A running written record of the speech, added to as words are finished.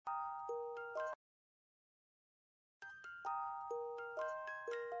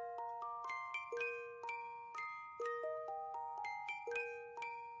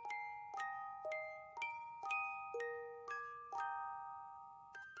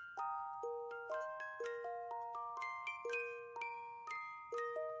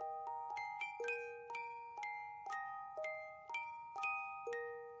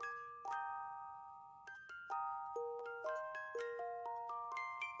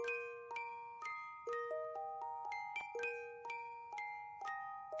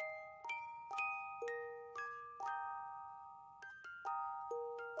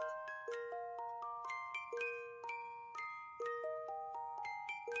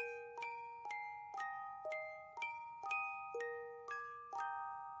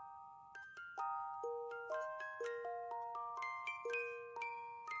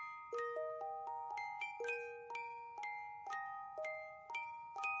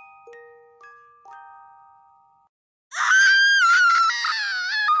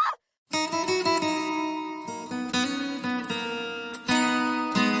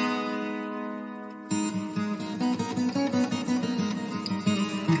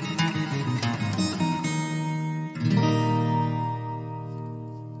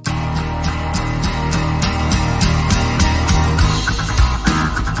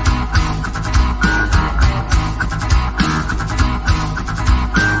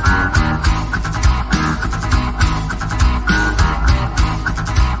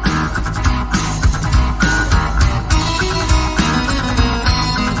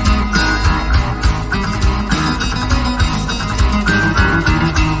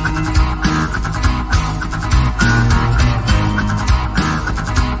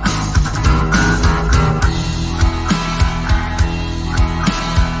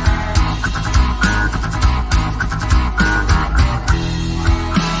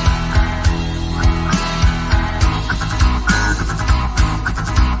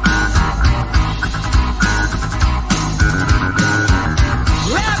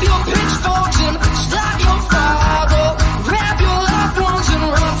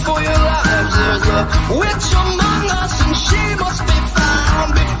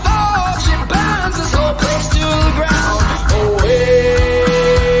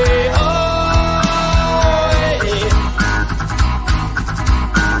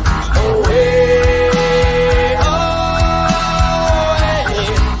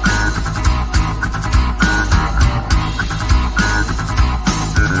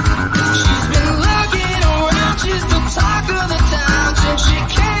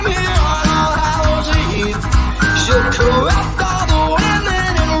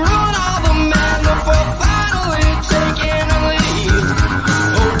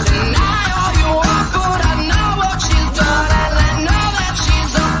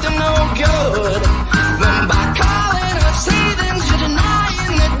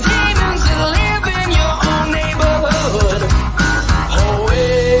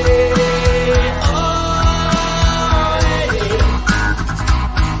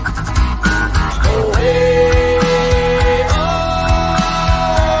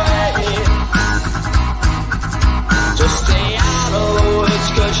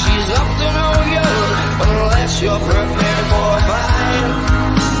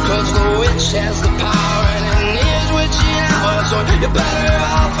witch has the power and it is witching hours, so you better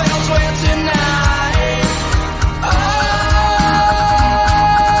off elsewhere tonight.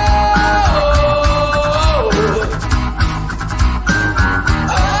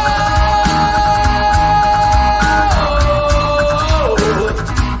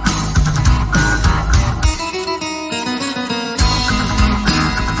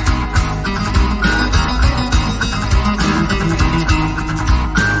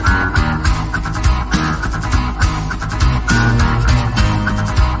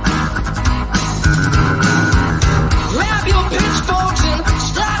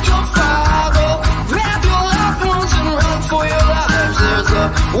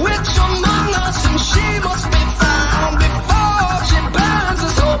 Witch among us, and she must be found before she burns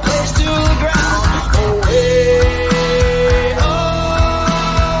this whole place to the ground. Away, away,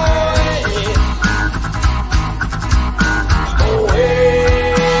 away.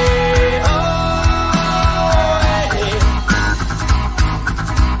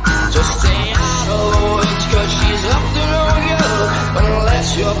 Just stay out of the woods, 'cause she's up to no good unless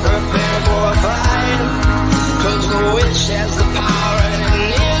you're prepared for a fight. 'Cause the witch has the power and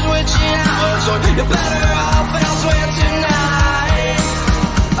so you're better off elsewhere tonight.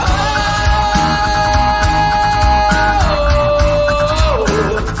 Oh,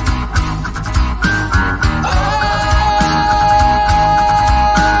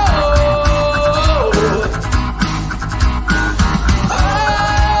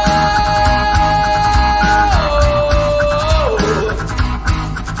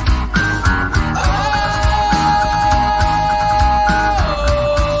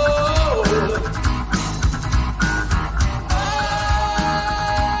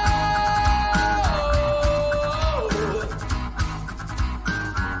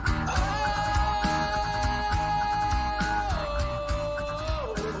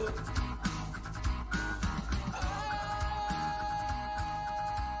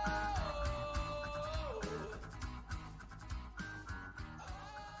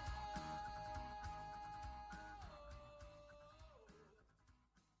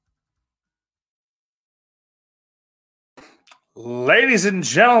 Ladies and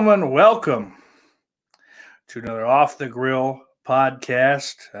gentlemen, welcome to another Off the Grill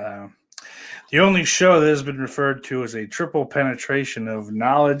podcast. The only show that has been referred to as a triple penetration of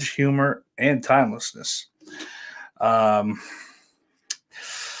knowledge, humor, and timelessness. Got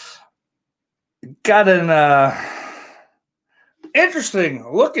an interesting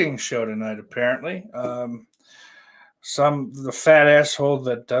looking show tonight, apparently. The fat asshole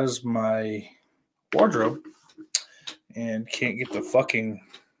that does my wardrobe and can't get the fucking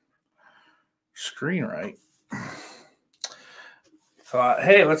screen right. Thought,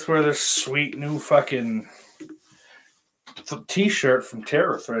 hey, let's wear this sweet new fucking t-shirt from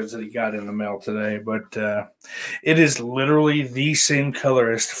Terror Threads that he got in the mail today, but it is literally the same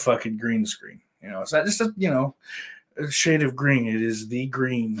color as the fucking green screen. You know, it's not just a shade of green. It is the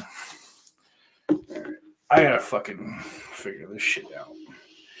green. I gotta fucking figure this shit out.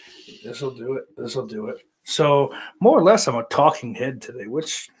 This'll do it. So, more or less, I'm a talking head today,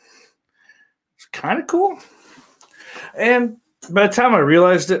 which is kind of cool. And by the time I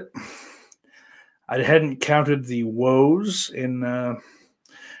realized it, I hadn't counted the woes in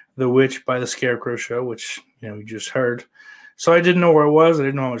The Witch by the Scarecrow show, which, you just heard. So I didn't know where it was. I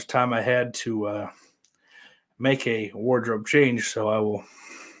didn't know how much time I had to make a wardrobe change. So I will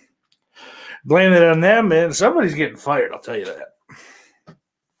blame it on them. And somebody's getting fired, I'll tell you that.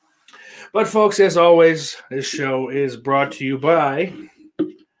 But, folks, as always, this show is brought to you by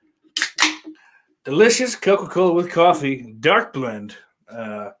delicious Coca-Cola with coffee, dark blend.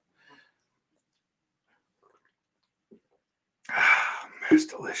 It's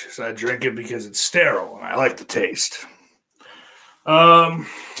delicious. I drink it because it's sterile, and I like the taste. Not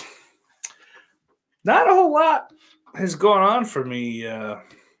a whole lot has gone on for me the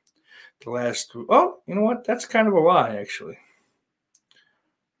last... Oh, you know what? That's kind of a lie, actually.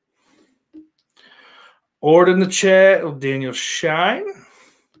 Ordered in the chat, Daniel Shine.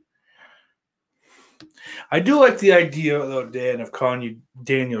 I do like the idea, though, Dan, of calling you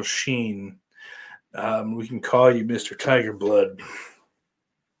Daniel Sheen. We can call you Mr. Tiger Blood.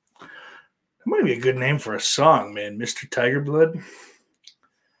 That might be a good name for a song, man. Mr. Tiger Blood.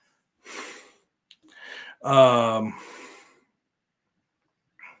 I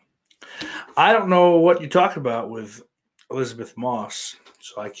don't know what you talk about with Elizabeth Moss,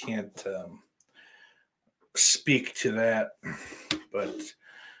 so I can't speak to that. But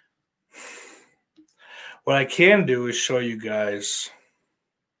what I can do is show you guys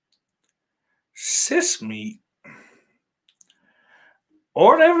cis meat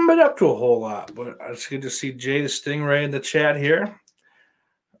Or I haven't been up to a whole lot, but it's good to see Jay the Stingray in the chat here.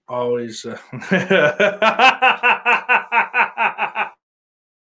 Always.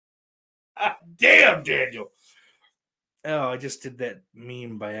 Damn, Daniel. Oh, I just did that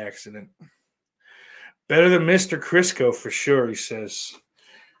meme by accident. Better than Mr. Crisco for sure, he says.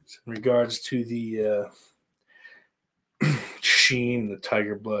 In regards to the sheen, the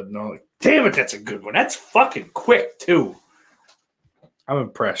tiger blood, and all that. Damn it, that's a good one. That's fucking quick, too. I'm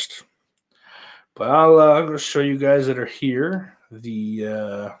impressed. But I'm going to show you guys that are here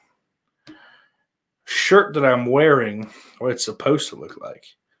the shirt that I'm wearing, what it's supposed to look like.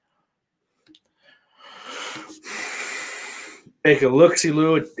 Make a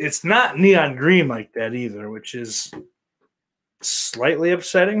look-see-loo. It's not neon green like that either, which is slightly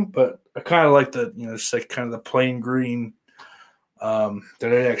upsetting, but I kind of like the, it's like kind of the plain green that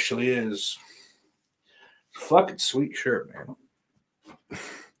it actually is. Fucking sweet shirt, man.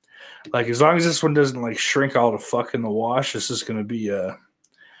 Like, as long as this one doesn't, like, shrink all the fuck in the wash, this is going to be a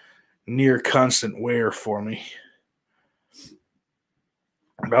near constant wear for me.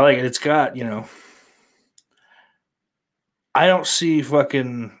 But I like it. It's got, I don't see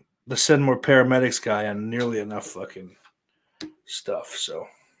fucking the Send More Paramedics guy on nearly enough fucking stuff. So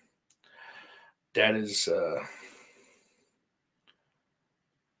that is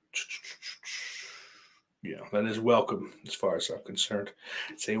that is welcome as far as I'm concerned.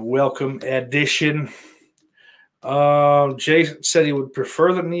 It's a welcome addition. Jason said he would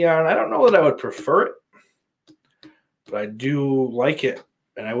prefer the neon. I don't know that I would prefer it, but I do like it,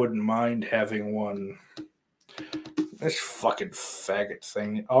 and I wouldn't mind having one. This fucking faggot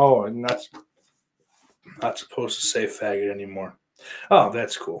thing. Oh, and that's not supposed to say faggot anymore. Oh,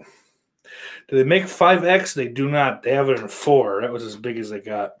 that's cool. Do they make 5X? They do not. They have it in 4. That was as big as they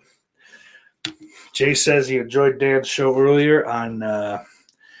got. Jay says he enjoyed Dan's show earlier on.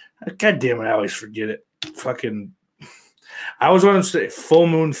 God damn it, I always forget it. Fucking. I was wanting to say Full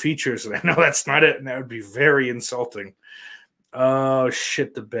Moon Features, and I know that's not it, and that would be very insulting. Oh,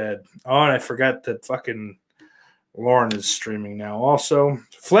 shit the bed. Oh, and I forgot that fucking Lauren is streaming now. Also,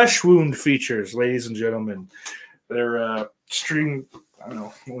 Flesh Wound Features, ladies and gentlemen. They're streaming, I don't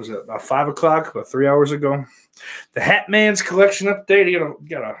know, what was it, about 5 o'clock, about 3 hours ago. The Hat Man's collection update. He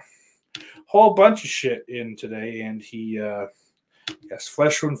got a whole bunch of shit in today, and he, yes,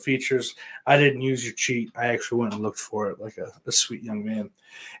 Flesh Wound Features. I didn't use your cheat. I actually went and looked for it like a sweet young man.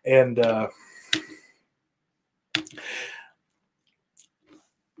 And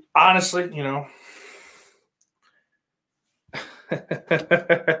honestly,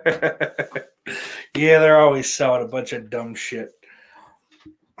 yeah, they're always selling a bunch of dumb shit.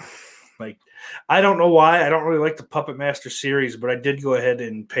 Like, I don't know why. I don't really like the Puppet Master series, but I did go ahead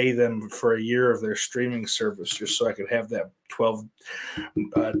and pay them for a year of their streaming service just so I could have that 12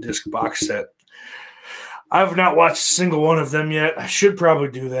 disc box set. I've not watched a single one of them yet. I should probably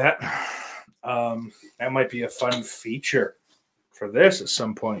do that. That might be a fun feature for this at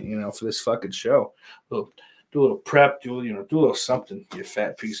some point, for this fucking show. Do a little prep, do a little something, you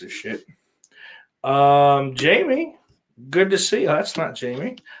fat piece of shit. Jamie, good to see you. That's not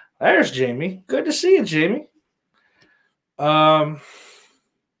Jamie. There's Jamie. Good to see you, Jamie.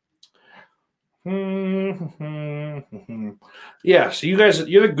 Yeah, so you guys,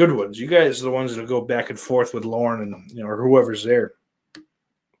 you're the good ones. You guys are the ones that go back and forth with Lauren and or whoever's there.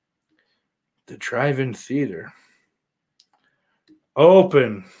 The drive-in theater.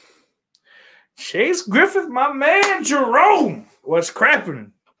 Open. Chase Griffith, my man, Jerome. What's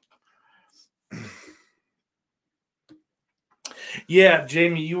crapping? Yeah,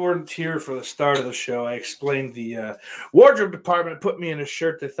 Jamie, you weren't here for the start of the show. I explained the wardrobe department put me in a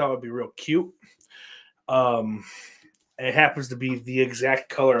shirt they thought would be real cute. And it happens to be the exact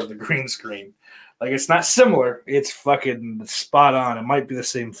color of the green screen. Like, it's not similar. It's fucking spot on. It might be the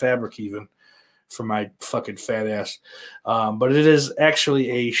same fabric even for my fucking fat ass. But it is actually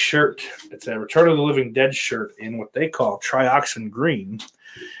a shirt. It's a Return of the Living Dead shirt in what they call trioxin green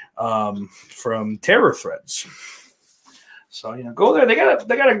from Terror Threads. So, go there. They got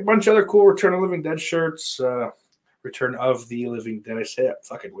a bunch of other cool Return of the Living Dead shirts. Return of the Living Dead. I say that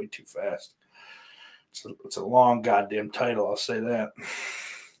fucking way too fast. It's a long goddamn title, I'll say that.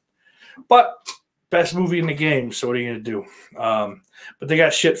 But best movie in the game, so what are you going to do? But they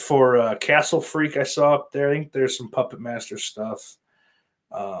got shit for Castle Freak I saw up there. I think there's some Puppet Master stuff.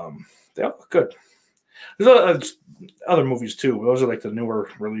 They all look good. There's other movies, too. Those are like the newer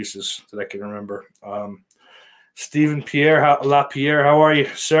releases that I can remember. Stephen Pierre, LaPierre, how are you,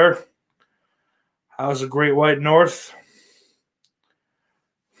 sir? How's the Great White North?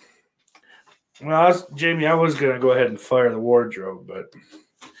 Well, Jamie, I was going to go ahead and fire the wardrobe, but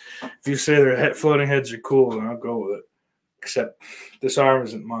if you say their floating heads are cool, then I'll go with it. Except this arm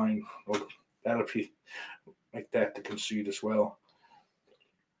isn't mine. Well, that'll be like that to concede as well.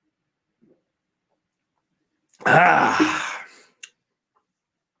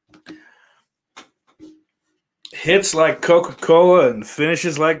 Hits like Coca-Cola and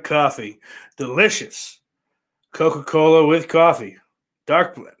finishes like coffee. Delicious. Coca-Cola with coffee.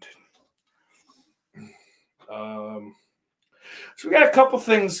 Dark blend. So we got a couple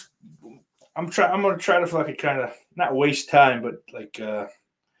things. I'm going to try to fucking kind of not waste time, but like,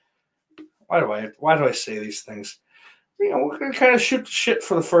 why do I say these things? You know, we're going to kind of shoot the shit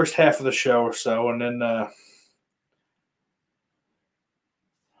for the first half of the show or so, and then,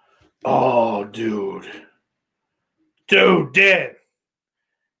 oh, dude, Dan.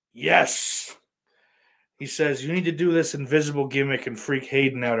 Yes. He says, you need to do this invisible gimmick and freak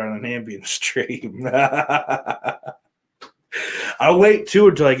Hayden out on an ambient stream. I'll wait, too,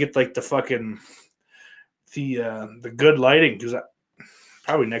 until I get, like, the fucking, the good lighting, because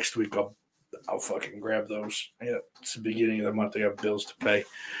probably next week I'll fucking grab those. Yeah, it's the beginning of the month. I have bills to pay.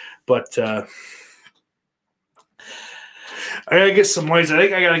 But I got to get some lights. I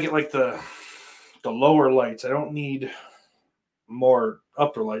think I got to get, like, the lower lights. I don't need more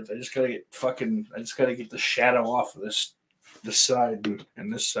upper lights. I just got to get the shadow off of this side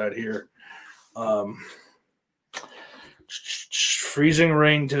and this side here. Freezing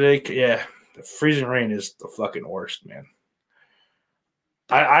rain today. Yeah, the freezing rain is the fucking worst, man.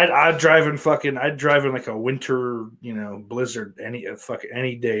 I'd drive in like a winter, blizzard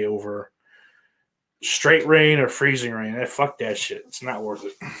any day over straight rain or freezing rain. Fuck that shit. It's not worth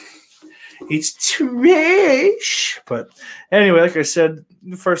it. It's trash. But anyway, like I said,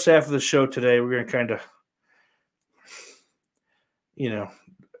 the first half of the show today, we're gonna kind of,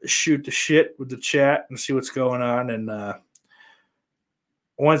 shoot the shit with the chat and see what's going on. And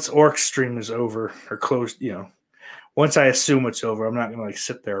once Orc stream is over or closed, once I assume it's over, I'm not going to like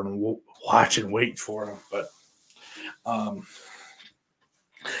sit there and watch and wait for them. But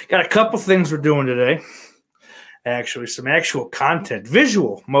got a couple things we're doing today. Actually, some actual content,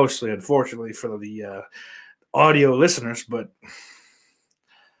 visual mostly, unfortunately, for the audio listeners. But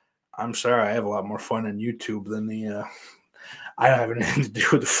I'm sorry, I have a lot more fun on YouTube than I don't have anything to do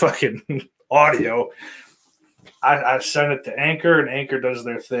with the fucking audio. I send it to Anchor, and Anchor does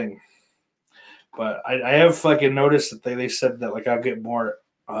their thing. But I have fucking noticed that they said that like I'll get more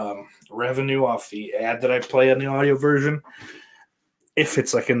revenue off the ad that I play on the audio version if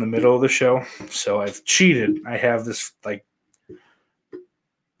it's like in the middle of the show. So I've cheated. I have this like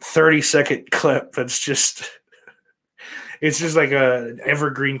 30-second clip that's just like a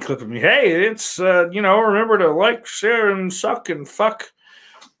evergreen clip of me. Hey, it's remember to like, share, and suck and fuck.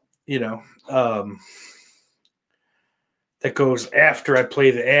 That goes after I play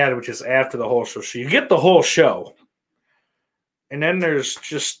the ad, which is after the whole show. So you get the whole show. And then there's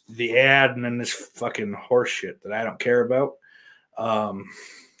just the ad and then this fucking horse shit that I don't care about.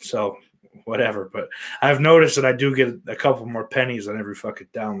 So whatever. But I've noticed that I do get a couple more pennies on every fucking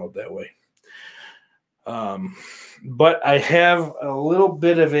download that way. But I have a little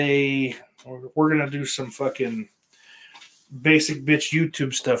bit of we're going to do some fucking basic bitch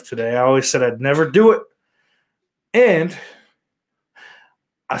YouTube stuff today. I always said I'd never do it. And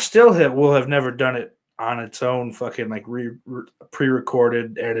I still will have never done it on its own fucking like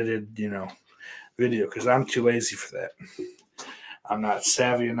pre-recorded, edited, video because I'm too lazy for that. I'm not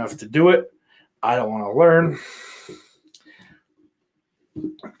savvy enough to do it. I don't want to learn.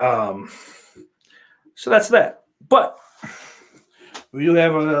 So that's that. But we do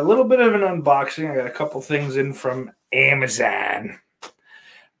have a little bit of an unboxing. I got a couple things in from Amazon.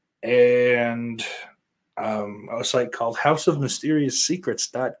 And a site called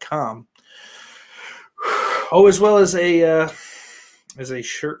houseofmysteriousSecrets.com. Oh, as well as a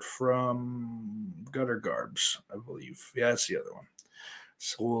shirt from Gutter Garbs, I believe. Yeah, that's the other one.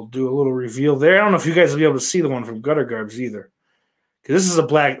 So we'll do a little reveal there. I don't know if you guys will be able to see the one from Gutter Garbs either. Because this is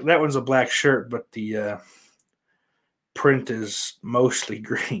that one's a black shirt, but the print is mostly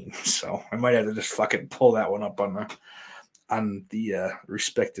green. So I might have to just fucking pull that one up on the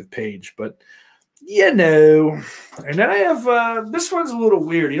respective page. But and then I have this one's a little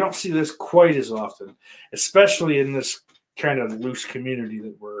weird. You don't see this quite as often, especially in this kind of loose community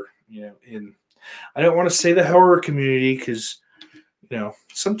that we're in. I don't want to say the horror community because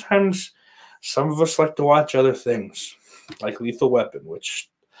sometimes some of us like to watch other things like Lethal Weapon,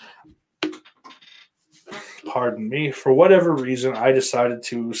 which, pardon me, for whatever reason I decided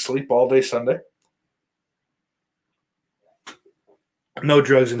to sleep all day Sunday. No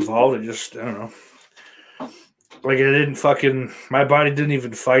drugs involved. I just, I don't know. Like, I didn't fucking, my body didn't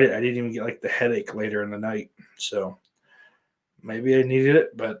even fight it. I didn't even get like the headache later in the night. So maybe I needed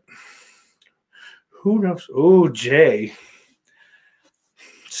it, but who knows? Oh, Jay.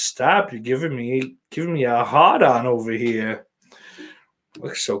 Stop. You're giving me a hard on over here.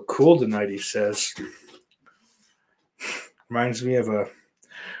 Looks so cool tonight, he says. Reminds me of a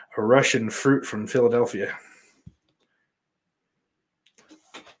Russian fruit from Philadelphia.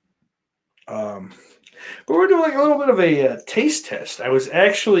 But we're doing a little bit of a taste test. I was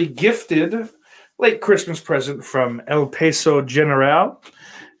actually gifted late Christmas present from El Peso General,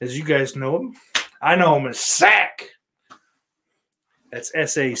 as you guys know him. I know him as Zach. That's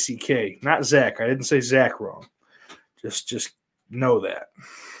S-A-C-K, not Zach. I didn't say Zach wrong. Just know that.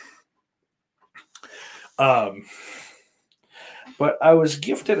 But I was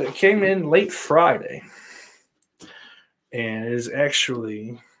gifted. It came in late Friday, and it is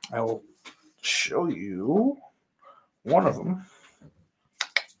actually, I will show you one of them.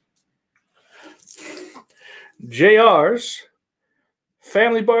 JR's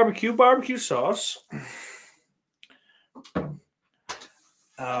Family Barbecue sauce.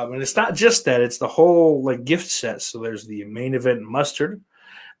 And it's not just that, it's the whole like gift set. So there's the main event mustard,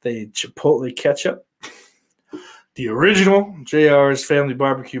 the chipotle ketchup, the original JR's Family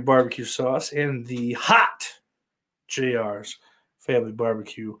Barbecue sauce, and the hot JR's Family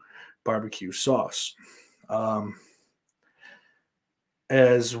Barbecue sauce.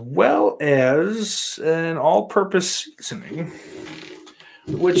 As well as an all-purpose seasoning,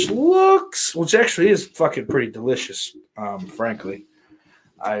 which actually is fucking pretty delicious, frankly.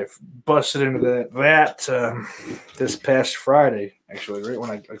 I've busted into that this past Friday, actually, right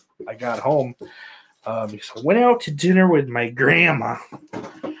when I got home. Because I went out to dinner with my grandma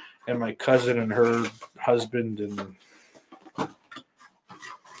and my cousin and her husband, and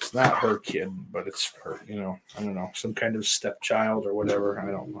it's not her kid, but it's her, I don't know, some kind of stepchild or whatever.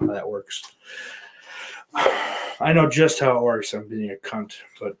 I don't know how that works. I know just how it works. I'm being a cunt,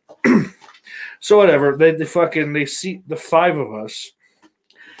 but so whatever. They seat the five of us.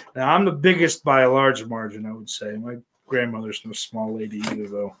 Now, I'm the biggest by a large margin, I would say. My grandmother's no small lady either,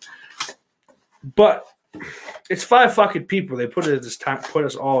 though. But it's five fucking people. They put put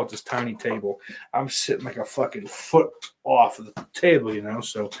us all at this tiny table. I'm sitting like a fucking foot off of the table,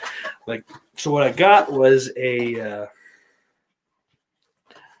 So what I got was a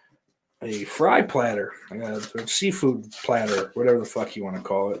fry platter, a seafood platter, whatever the fuck you want to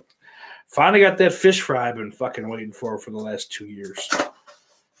call it. Finally got that fish fry I've been fucking waiting for the last 2 years.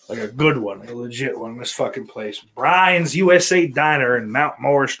 Like a good one, a legit one. This fucking place, Brian's USA Diner in Mount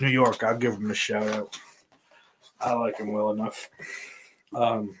Morris, New York. I'll give him a shout out. I like him well enough.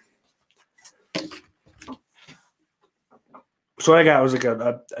 So I got was like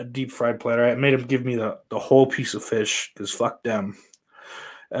a deep fried platter. I made him give me the whole piece of fish because fuck them.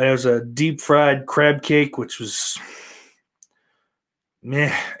 And it was a deep fried crab cake, which was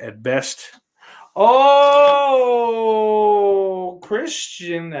meh at best. Oh,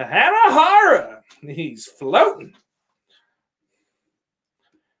 Christian Hanahara. He's floating.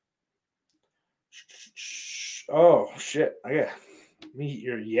 Oh, shit.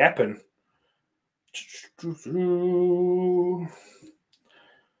 You're yapping.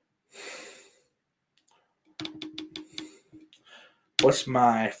 What's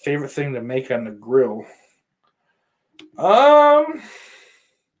my favorite thing to make on the grill?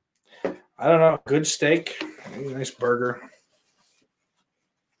 I don't know. Good steak. Maybe a nice burger.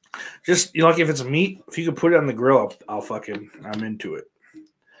 Just, like if it's a meat, if you could put it on the grill, I'm into it.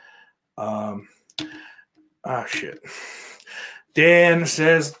 Shit. Dan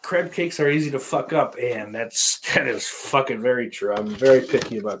says crab cakes are easy to fuck up, and that is fucking very true. I'm very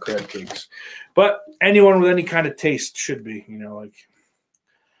picky about crab cakes. But anyone with any kind of taste should be,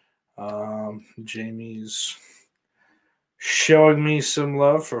 Jamie's showing me some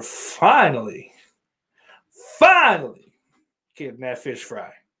love for finally getting that fish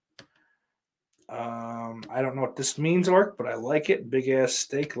fry. I don't know what this means, Orc, but I like it. Big ass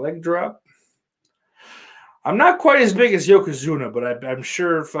steak leg drop. I'm not quite as big as Yokozuna, but I'm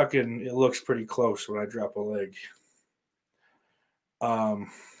sure fucking it looks pretty close when I drop a leg. But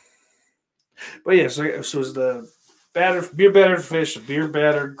yeah, so it's the beer battered fish, beer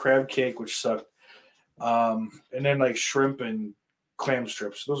battered crab cake, which sucked. And then like shrimp and clam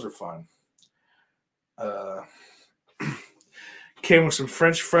strips. Those are fun. Came with some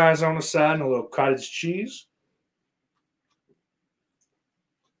French fries on the side and a little cottage cheese.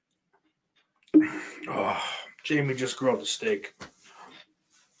 Oh, Jamie just grilled the steak.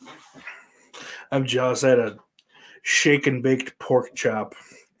 I'm jealous. I had a shake and baked pork chop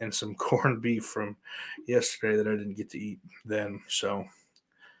and some corned beef from yesterday that I didn't get to eat then. So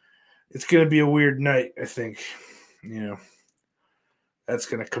it's going to be a weird night, I think. That's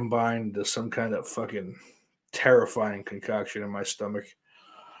going to combine to some kind of fucking terrifying concoction in my stomach.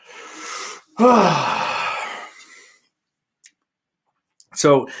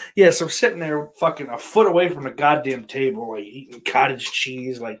 So I'm sitting there fucking a foot away from the goddamn table, like eating cottage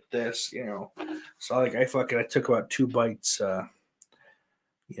cheese like this, So like I took about 2 bites, of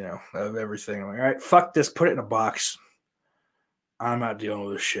everything. I'm like, all right, fuck this, put it in a box. I'm not dealing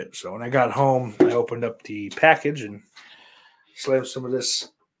with this shit. So when I got home, I opened up the package and slammed some of this.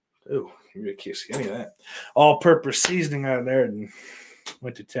 Ooh, you can't see any of that. All-purpose seasoning on there and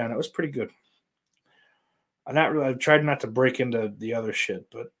went to town. It was pretty good. I've tried not to break into the other shit,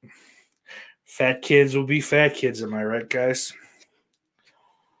 but fat kids will be fat kids. Am I right, guys?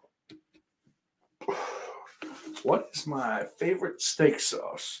 What is my favorite steak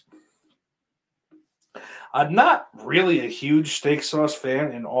sauce? I'm not really a huge steak sauce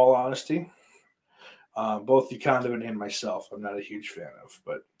fan, in all honesty. Both the condiment and myself, I'm not a huge fan of,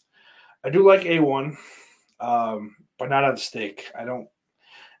 but I do like A1, but not on steak. I don't.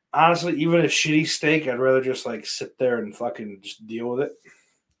 Honestly, even a shitty steak, I'd rather just like sit there and fucking just deal with it.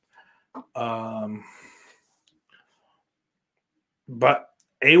 But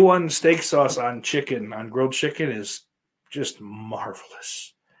A1 steak sauce on grilled chicken is just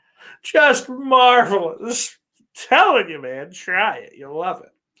marvelous. Just marvelous. Telling you, man, try it. You'll love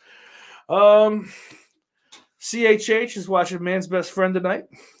it. CHH is watching Man's Best Friend tonight.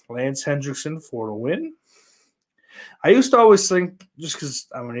 Lance Hendrickson for the win. I used to always think, just because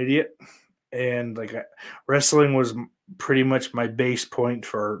I'm an idiot, and like wrestling was pretty much my base point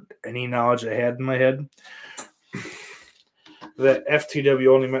for any knowledge I had in my head, that FTW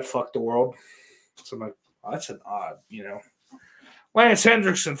only meant fuck the world. So I'm like, oh, that's an odd, Lance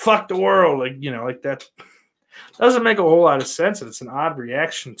Hendrickson, fuck the world. Like that doesn't make a whole lot of sense. And it's an odd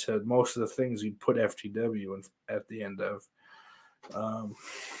reaction to most of the things you'd put FTW at the end of.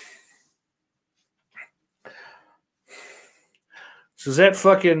 So is that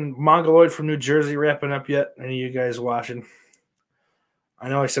fucking Mongoloid from New Jersey wrapping up yet? Any of you guys watching? I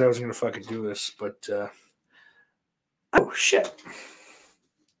know I said I was going to fucking do this, but oh shit.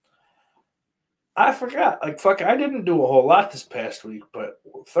 I forgot. Like I didn't do a whole lot this past week, but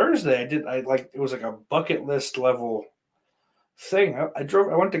Thursday it was like a bucket list level thing. I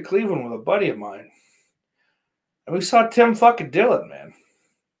went to Cleveland with a buddy of mine. And we saw Tim fucking Dillon, man.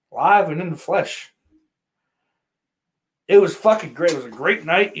 Live and in the flesh. It was fucking great. It was a great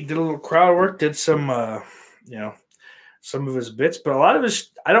night. He did a little crowd work, did some, some of his bits, but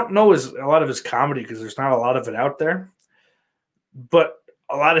I don't know a lot of his comedy because there's not a lot of it out there. But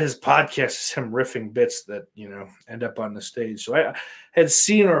a lot of his podcast is him riffing bits that, end up on the stage. So I had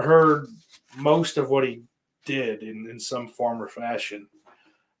seen or heard most of what he did in some form or fashion.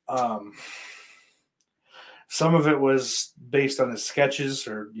 Some of it was based on his sketches,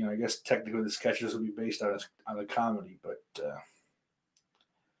 or I guess technically the sketches would be based on the comedy, but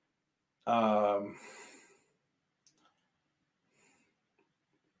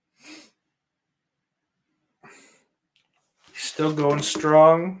he's still going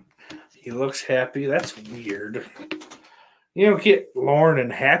strong. He looks happy. That's weird. You don't get Lauren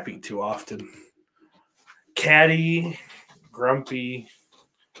and happy too often. Catty, grumpy,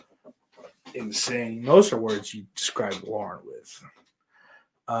 insane. Those are words you describe Lauren with.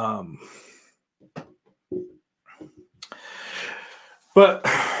 But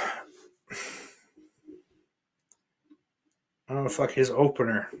I don't know, fuck his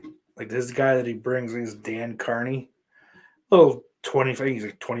opener. Like this guy that he brings, is Dan Carney. Little 25, he's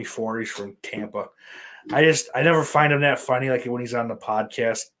like 24, he's from Tampa. I never find him that funny, like when he's on the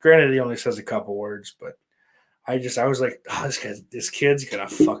podcast. Granted, he only says a couple words, but I was like, oh, this kid's gonna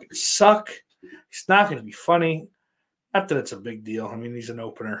fucking suck. He's not gonna be funny. Not that it's a big deal. I mean, he's an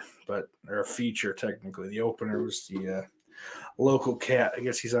opener, or a feature technically. The opener was the local cat. I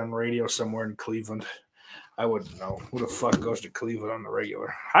guess he's on radio somewhere in Cleveland. I wouldn't know. Who the fuck goes to Cleveland on the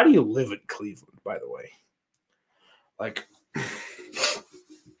regular? How do you live in Cleveland, by the way? Like,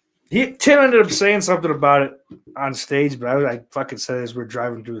 Tim ended up saying something about it on stage, but I fucking said as we're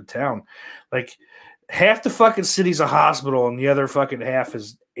driving through the town, like, half the fucking city's a hospital and the other fucking half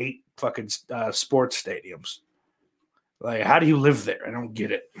is 8 fucking sports stadiums. Like, how do you live there? I don't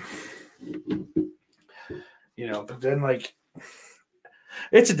get it. But then, like,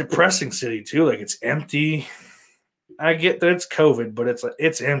 it's a depressing city, too. Like, it's empty. I get that it's COVID, but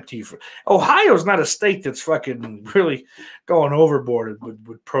it's empty. Ohio's not a state that's fucking really going overboard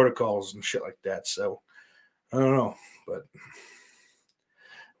with protocols and shit like that. So, I don't know, but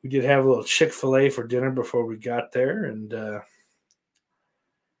we did have a little Chick-fil-A for dinner before we got there, and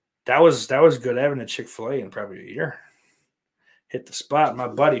that was good. I haven't had Chick-fil-A in probably a year. Hit the spot. My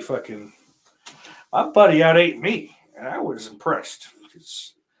buddy outate me, and I was impressed.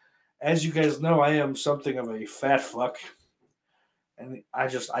 Because, as you guys know, I am something of a fat fuck, and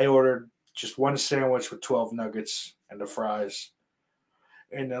I ordered just one sandwich with 12 nuggets and the fries.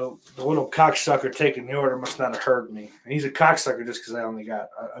 And the little cocksucker taking the order must not have heard me. And he's a cocksucker just because I only got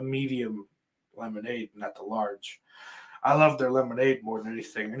a medium lemonade, not the large. I love their lemonade more than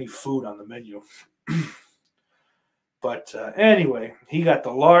anything, any food on the menu. But anyway, he got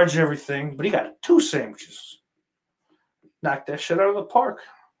the large everything, but he got 2 sandwiches. Knocked that shit out of the park.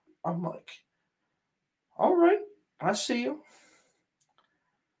 I'm like, all right, I see you.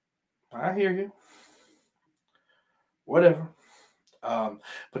 I hear you. Whatever.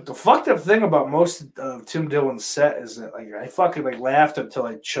 But the fucked up thing about most of Tim Dillon's set is that like I fucking like laughed until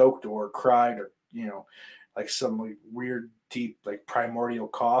I choked or cried or like some like weird deep like primordial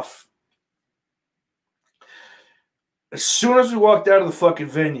cough. As soon as we walked out of the fucking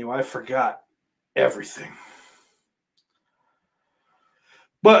venue, I forgot everything.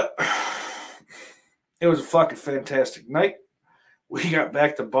 But it was a fucking fantastic night. We got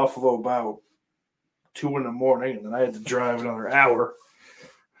back to Buffalo about 2 in the morning, and then I had to drive another hour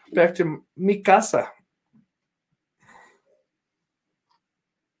back to mi casa.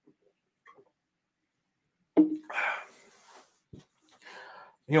 You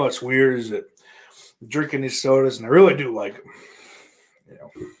know what's weird is that I'm drinking these sodas, and I really do like them.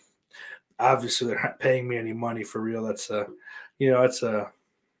 Obviously they're not paying me any money for real. That's it's a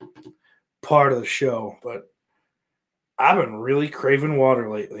part of the show, but I've been really craving water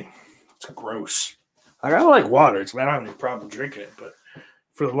lately. It's gross. Like, I like water. I don't have any problem drinking it, but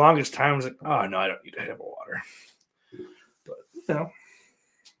for the longest time, I was like, oh, no, I don't need to have water. But,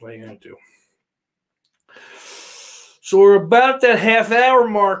 what are you going to do? So we're about that half-hour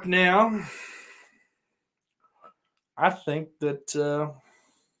mark now. I think that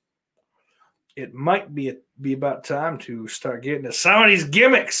it might be about time to start getting to some of these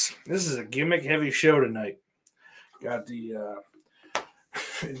gimmicks. This is a gimmick-heavy show tonight. Got the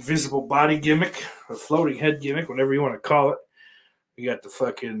invisible body gimmick, the floating head gimmick, whatever you want to call it. We got the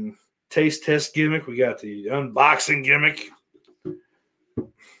fucking taste test gimmick. We got the unboxing gimmick.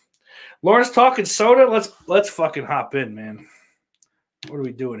 Lawrence talking soda. Let's fucking hop in, man. What are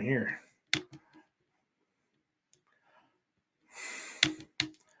we doing here?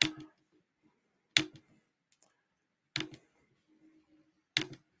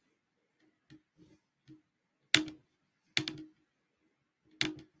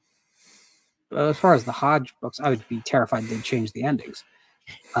 As far as the Hodge books, I would be terrified they'd change the endings.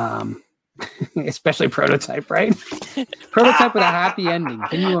 Especially Prototype, right? Prototype with a happy ending.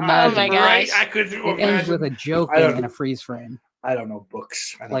 Can you imagine? Oh my gosh. I could It ends with a joke and a freeze frame. I don't know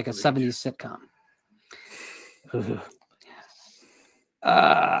books. Like a 70s sitcom.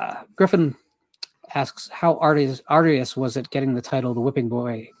 Griffin asks, how arduous was it getting the title The Whipping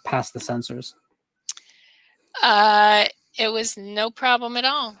Boy past the censors? It was no problem at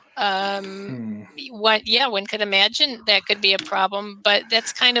all. One could imagine that could be a problem, but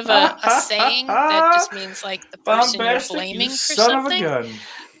that's kind of a saying that just means like the person you're blaming for something.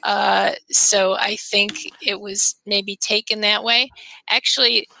 So I think it was maybe taken that way.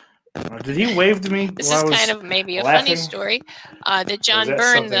 Actually, did he wave to me? This is kind of maybe a funny story. That John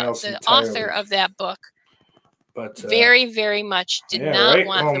Byrne, the author of that book, but very, very much did not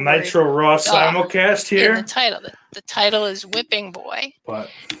want the Nitro word Raw simulcast here. In the title. The title is Whipping Boy.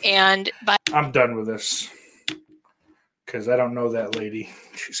 I'm done with this because I don't know that lady.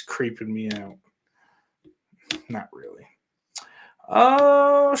 She's creeping me out. Not really.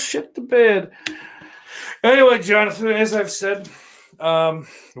 Oh, shit the bed. Anyway, Jonathan, as I've said,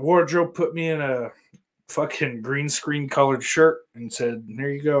 wardrobe put me in a fucking green screen colored shirt and said, "Here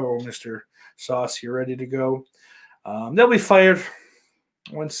you go, Mr. Sauce. You're ready to go." They'll be fired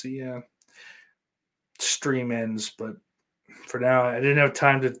once the stream ends, but for now, I didn't have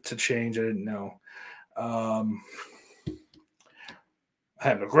time to change. I didn't know. I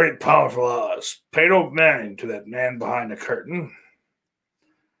have a great, powerful Oz. Pay no mind to that man behind the curtain.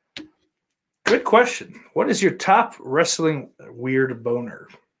 Good question. What is your top wrestling weird boner?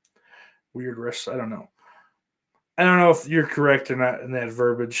 Weird wrestling? I don't know. I don't know if you're correct or not in that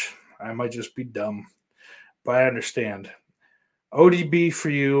verbiage. I might just be dumb, but I understand. ODB for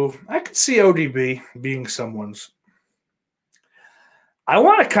you. I could see ODB being someone's. I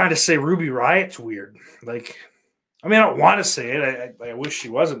want to kind of say Ruby Riot's weird. Like, I mean, I don't want to say it. I wish she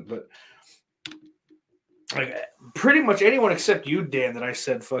wasn't, but like pretty much anyone except you, Dan, that I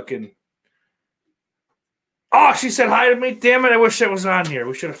said fucking. Oh, she said hi to me. Damn it! I wish that was on here.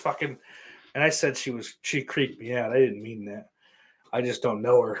 We should have fucking. And I said she creeped me out. I didn't mean that. I just don't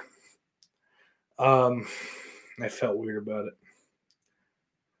know her. I felt weird about it.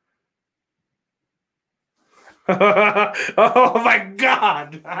 Oh my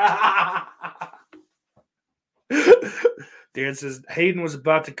God. Dan says Hayden was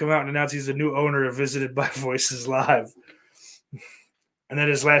about to come out and announce he's the new owner of Visited by Voices Live. And then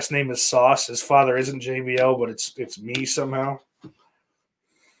his last name is Sauce. His father isn't JBL, but it's me somehow.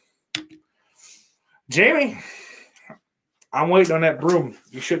 Jamie, I'm waiting on that broom.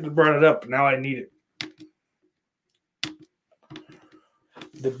 You shouldn't have brought it up. Now I need it.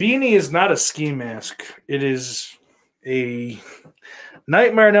 The beanie is not a ski mask. It is a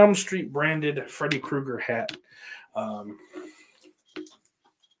Nightmare on Elm Street branded Freddy Krueger hat.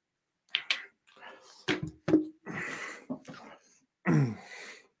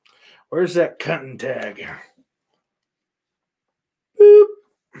 Where's that cutting tag? Boop.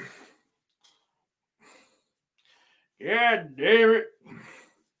 Yeah, damn it.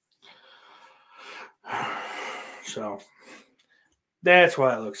 So that's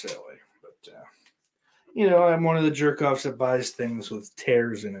why it looks that way. But, I'm one of the jerk-offs that buys things with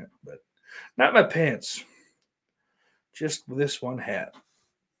tears in it. But not my pants. Just this one hat.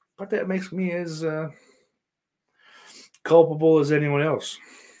 But that makes me as culpable as anyone else.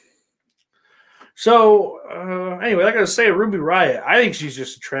 So, anyway, like I was saying, Ruby Riott, I think she's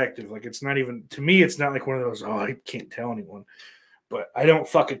just attractive. Like, it's not even, to me, it's not like one of those, oh, I can't tell anyone. But I don't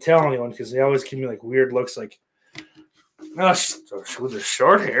fucking tell anyone because they always give me, like, weird looks like, oh, with her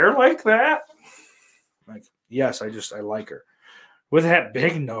short hair like that? Like, yes, I like her. With that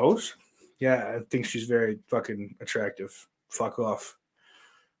big nose? Yeah, I think she's very fucking attractive. Fuck off.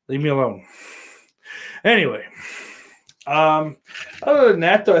 Leave me alone. Anyway. Other than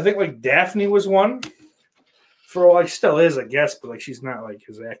that, though, I think like Daphne was one for like still is, I guess, but like she's not like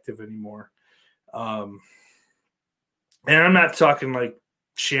as active anymore. And I'm not talking like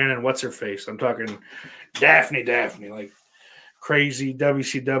Shannon, what's her face? I'm talking Daphne, like crazy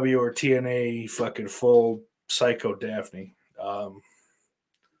WCW or TNA fucking full psycho Daphne.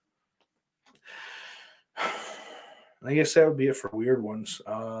 I guess that would be it for weird ones.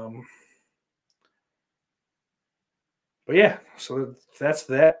 But yeah, so that's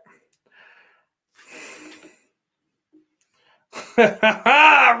that.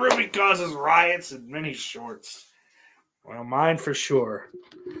 Ruby causes riots in many shorts. Well, mine for sure.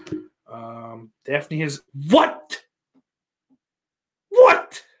 Daphne is what?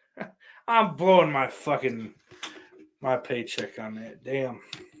 What? I'm blowing my paycheck on that. Damn.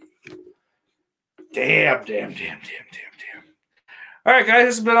 All right, guys,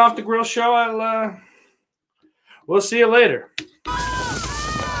 this has been Off the Grill Show. We'll see you later.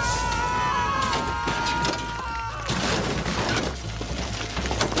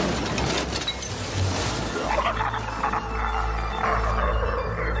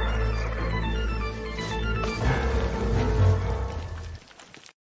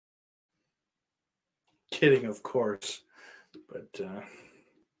 Kidding, of course. But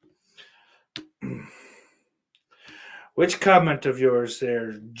which comment of yours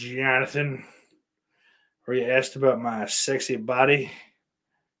there, Jonathan? Where you asked about my sexy body?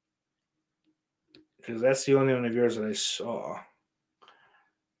 Because that's the only one of yours that I saw.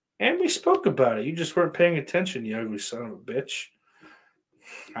 And we spoke about it. You just weren't paying attention, you ugly son of a bitch.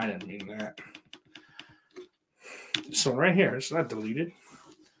 I didn't mean that. This one right here. It's not deleted.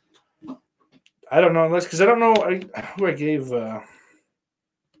 I don't know unless, because I don't know who I gave.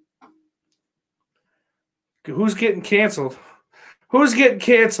 Who's getting canceled? Who's getting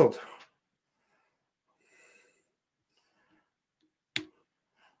canceled?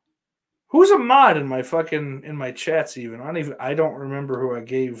 Who's a mod in my chats even? I don't remember who I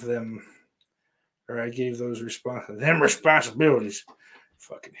gave them, or I gave those responsibilities.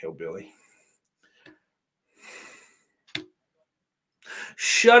 Fucking hillbilly.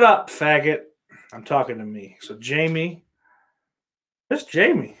 Shut up, faggot. I'm talking to me. So Jamie. Where's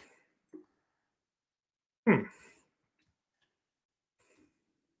Jamie? All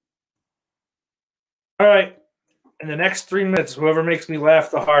right. In the next 3 minutes, whoever makes me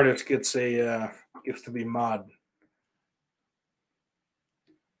laugh the hardest gets to be mod.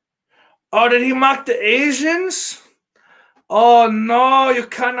 Oh, did he mock the Asians? Oh no, you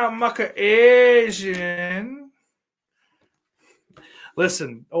cannot mock an Asian.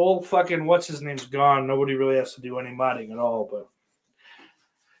 Listen, old fucking what's his name's gone. Nobody really has to do any modding at all. But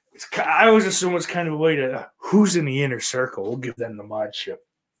I always assume it's kind of a way to who's in the inner circle. We'll give them the modship.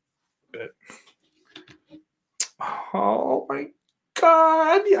 But Oh my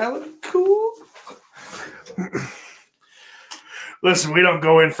God, I look cool. Listen, we don't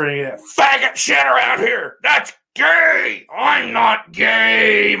go in for any of that faggot shit around here. That's gay. I'm not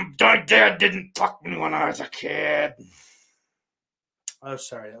gay. My dad didn't fuck me when I was a kid. Oh,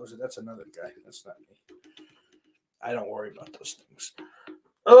 sorry. That's another guy. That's not me. I don't worry about those things.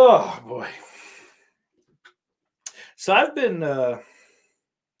 Oh, boy. So I've been,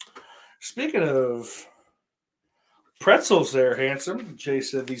 speaking of pretzels there, handsome. Jay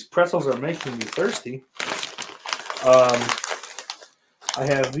said these pretzels are making me thirsty. I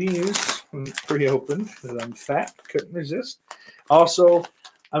have these pre-opened because I'm fat, couldn't resist. Also,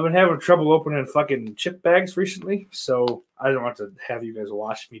 I've been having trouble opening fucking chip bags recently, so I don't want to have you guys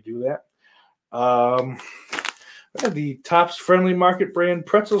watch me do that. I have the Tops Friendly Market brand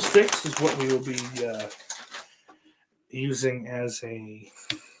pretzel sticks is what we will be using as a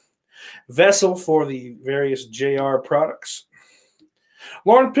vessel for the various JR products.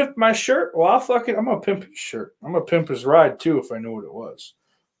 Lauren pimped my shirt. Well, I'm gonna pimp his shirt. I'm gonna pimp his ride too if I knew what it was.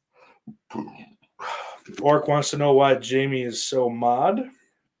 Orc wants to know why Jamie is so mod.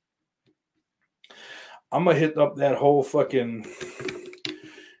 I'm gonna hit up that whole fucking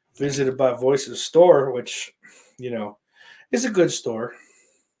Visited by Voices store, which, you know, is a good store.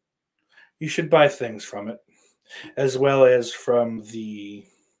 You should buy things from it, as well as from the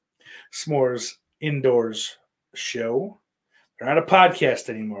S'mores Indoors show. They're not a podcast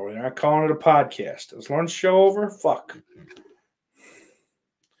anymore. They're not calling it a podcast. Is Lauren's show over? Fuck.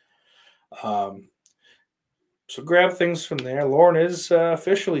 So grab things from there. Lauren is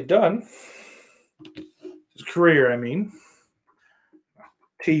officially done. His career, I mean.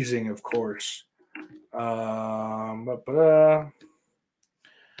 Teasing, of course. I don't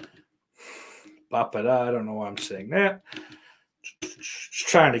know why I'm saying that. Just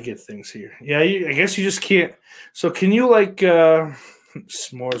trying to get things here. Yeah, I guess you just can't. So can you like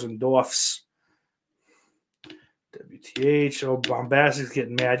S'mores and Dorfs? WTH. Oh, Bombastic's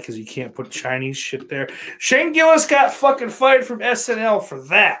getting mad because you can't put Chinese shit there. Shane Gillis got fucking fired from SNL for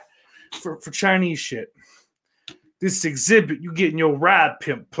that. For Chinese shit. This exhibit, you getting your ride,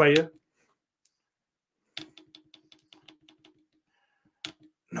 pimp player.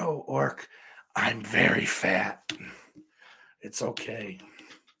 No, Orc. I'm very fat. It's okay.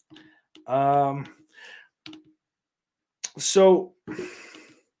 So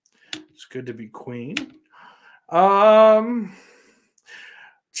it's good to be queen.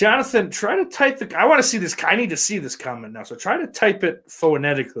 Jonathan, try to type the. I want to see this. I need to see this comment now. So try to type it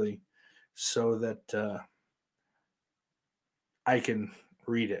phonetically so that I can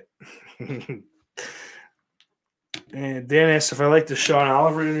read it. And Dan asked if I liked the Sean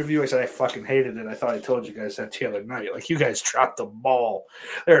Oliver interview. I said I fucking hated it. I thought I told you guys that the other night. Like, you guys dropped the ball.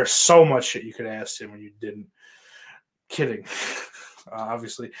 There's so much shit you could ask him when you didn't. Kidding.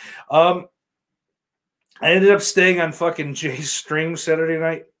 Obviously. I ended up staying on fucking Jay's stream Saturday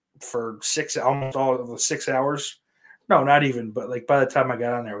night for almost all of the 6 hours. No, not even. But like by the time I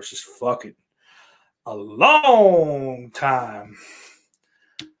got on there, it was just fucking a long time.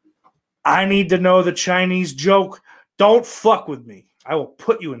 I need to know the Chinese joke. Don't fuck with me. I will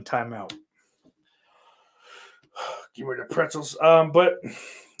put you in timeout. Give me the pretzels. But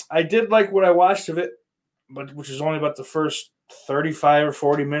I did like what I watched of it, but which is only about the first 35 or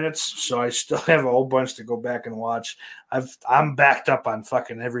 40 minutes. So I still have a whole bunch to go back and watch. I'm backed up on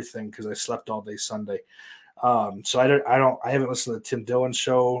fucking everything because I slept all day Sunday. So I haven't listened to the Tim Dillon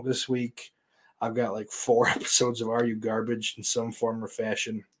show this week. I've got like 4 episodes of Are You Garbage in some form or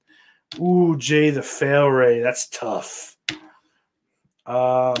fashion. Ooh, Jay the Fail Ray. That's tough.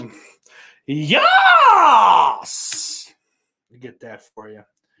 Yes! I'll get that for you.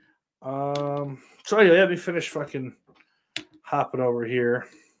 So anyway, let me finish fucking hopping over here.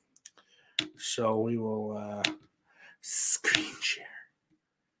 So we will screen share.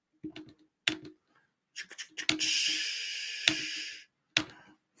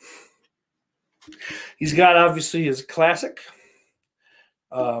 He's got obviously his classic.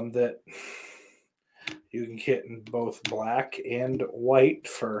 That you can get in both black and white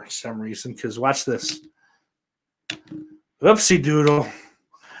for some reason. Because watch this. Oopsie doodle.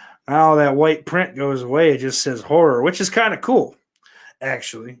 Now that white print goes away. It just says horror, which is kind of cool,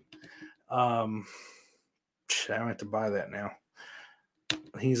 actually. I don't have to buy that now.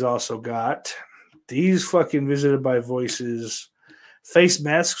 He's also got these fucking Visited by Voices face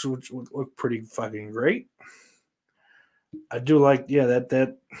masks, which would look pretty fucking great. I do like,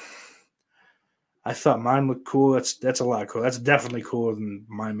 that I thought mine looked cool. That's a lot cool. That's definitely cooler than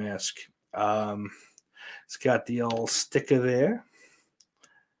my mask. It's got the old sticker there.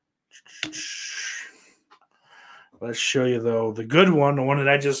 Let's show you, though, the good one, the one that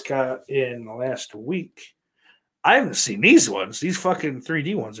I just got in the last week. I haven't seen these ones. These fucking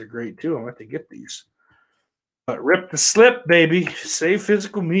 3D ones are great, too. I'm going to get these. But rip the slip, baby. Save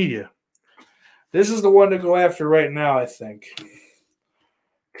physical media. This is the one to go after right now, I think.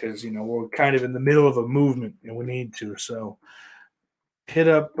 Because, we're kind of in the middle of a movement, and we need to. So hit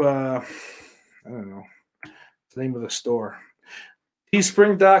up, I don't know, the name of the store.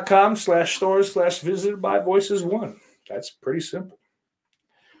 Teespring.com/stores/visited by Voices One. That's pretty simple.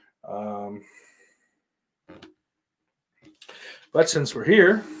 But since we're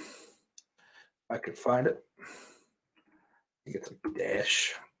here, I could find it. You get the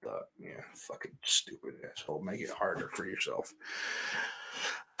dash. Fucking stupid asshole. Make it harder for yourself.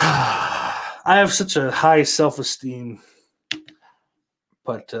 I have such a high self-esteem,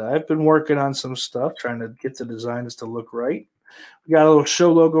 but I've been working on some stuff, trying to get the designs to look right. We got a little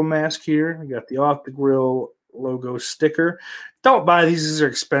show logo mask here. We got the Off the Grill logo sticker. Don't buy these. These are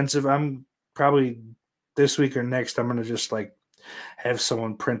expensive. I'm probably this week or next, I'm going to just have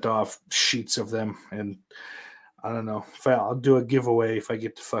someone print off sheets of them. And I don't know. I'll do a giveaway if I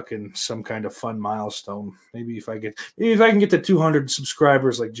get to fucking some kind of fun milestone. Maybe if I can get to 200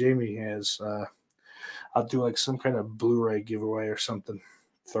 subscribers like Jamie has, I'll do some kind of Blu-ray giveaway or something.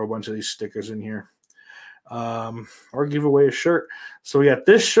 Throw a bunch of these stickers in here. Or give away a shirt. So we got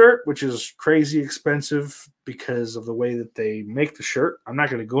this shirt, which is crazy expensive because of the way that they make the shirt. I'm not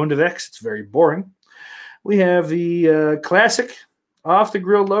going to go into that because it's very boring. We have the classic Off the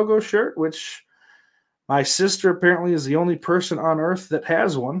Grill logo shirt, which my sister apparently is the only person on earth that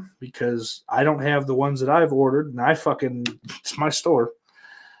has one because I don't have the ones that I've ordered, and it's my store.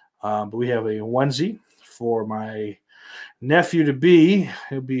 But we have a onesie for my nephew-to-be.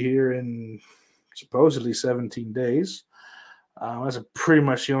 He'll be here in supposedly 17 days. That's pretty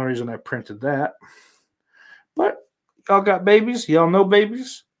much the only reason I printed that. But y'all got babies. Y'all know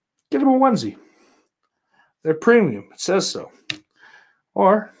babies. Get them a onesie. They're premium. It says so.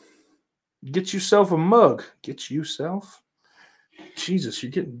 Or get yourself a mug. Get yourself. Jesus,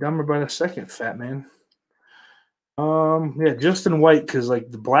 you're getting dumber by the second, fat man. Yeah, just in white because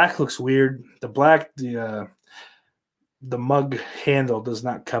the black looks weird. The black, the mug handle does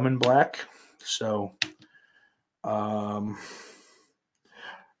not come in black. So, I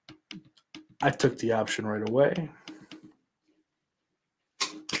took the option right away.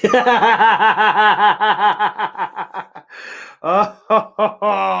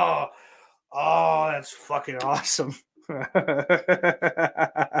 Oh, that's fucking awesome.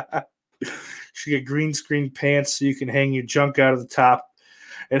 Should get green screen pants so you can hang your junk out of the top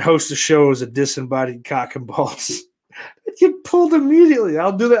and host a show as a disembodied cock and balls. Get pulled immediately.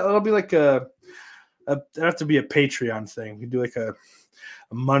 I'll do that. It'll be it'll have to be a Patreon thing. We do a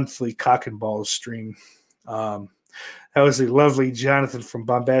monthly cock and balls stream. That was the lovely Jonathan from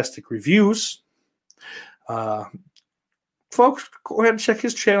Bombastic Reviews. Folks, go ahead and check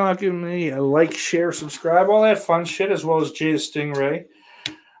his channel out. Give me a like, share, subscribe, all that fun shit, as well as Jay the Stingray.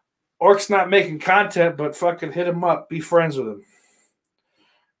 Orc's not making content, but fucking hit him up. Be friends with him.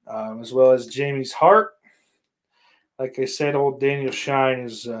 As well as Jamie's Heart. Like I said, old Daniel Shine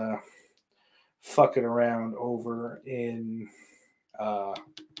is fucking around over in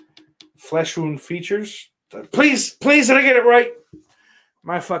Flesh Wound Features. Please, did I get it right?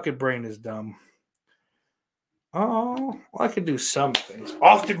 My fucking brain is dumb. Oh, well, I could do some things.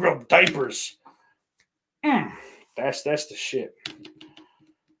 Off the Grill diapers. That's the shit.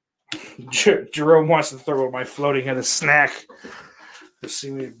 Jerome wants to throw my floating head a snack. To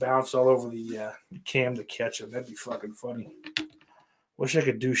see me bounce all over the cam to catch him. That'd be fucking funny. Wish I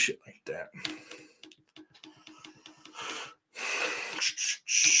could do shit like that.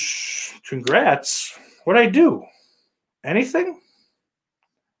 Congrats. What'd I do? Anything?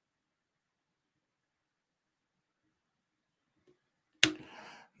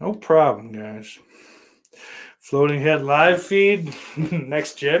 No problem, guys. Floating Head live feed.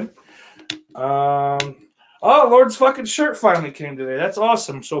 Next gen. Oh, Lord's fucking shirt finally came today. That's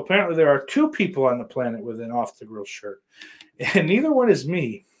awesome. So apparently there are 2 people on the planet with an Off the Grill shirt. And neither one is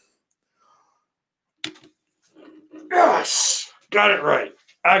me. Yes! Got it right.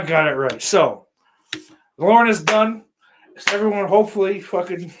 I got it right. So, Lauren is done. Everyone, hopefully,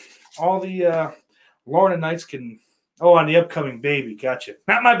 fucking all the Lorna Knights can... Oh, on the upcoming baby. Gotcha.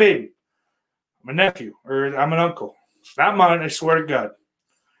 Not my baby. I'm a nephew. Or I'm an uncle. It's not mine, I swear to God.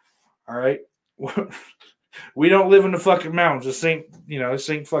 All right? We don't live in the fucking mountains. This ain't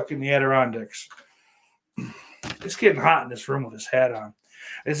fucking the Adirondacks. It's getting hot in this room with this hat on.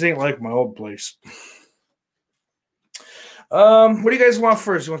 This ain't like my old place. What do you guys want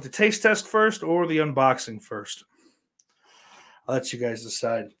first? You want the taste test first or the unboxing first? I'll let you guys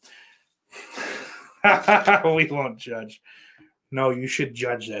decide. We won't judge. No, you should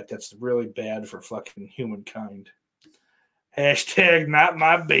judge that. That's really bad for fucking humankind. Hashtag not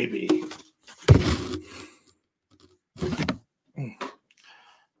my baby.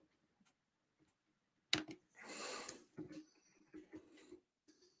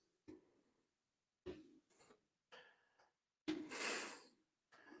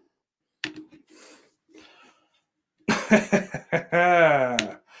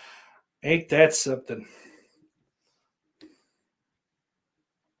 Ain't that something?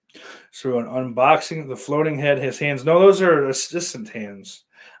 So an unboxing, the floating head has hands. No, those are assistant hands.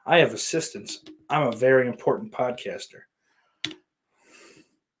 I have assistants. I'm a very important podcaster.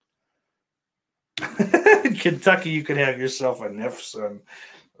 In Kentucky, you could have yourself a Nef, son.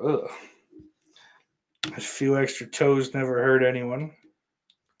 Ugh. A few extra toes never hurt anyone.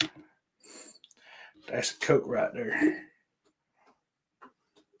 That's a Coke right there.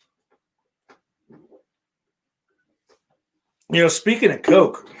 You know, speaking of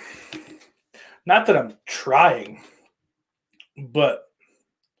Coke, not that I'm trying, but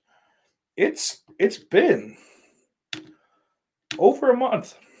it's been over a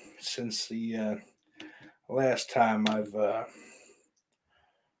month since the last time I've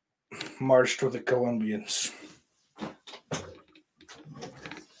marched with the Colombians.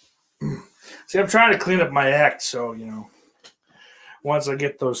 See, I'm trying to clean up my act, so, you know, once I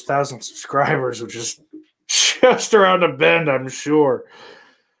get those 1,000 subscribers, which is just around the bend, I'm sure,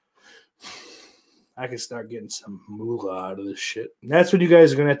 I can start getting some moolah out of this shit. And that's when you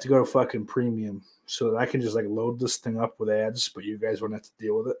guys are going to have to go to fucking premium so that I can just, like, load this thing up with ads, but you guys won't have to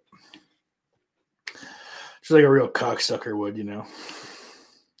deal with it. Just like a real cocksucker would, you know,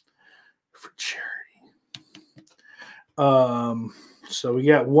 for charity. So we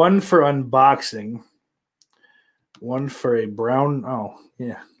got one for unboxing, one for a brown. Oh,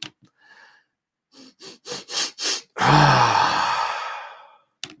 yeah.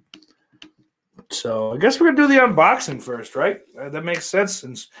 So I guess we're gonna do the unboxing first, right? That makes sense,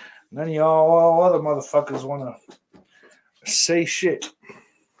 since none of y'all all other motherfuckers want to say shit.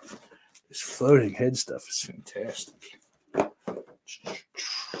 This floating head stuff is fantastic.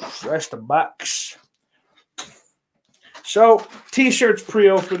 That's the box. So, T-shirt's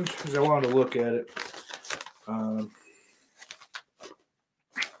pre-opened because I wanted to look at it.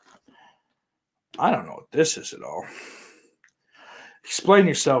 I don't know what this is at all. Explain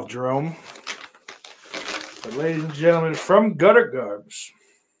yourself, Jerome. But ladies and gentlemen, from Gutter Garbs,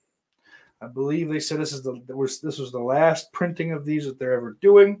 I believe they said this was the last printing of these that they're ever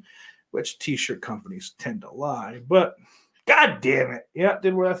doing, which T-shirt companies tend to lie. But god damn it, yeah, it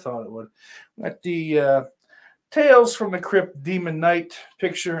did what I thought it would. Got the Tales from the Crypt Demon Knight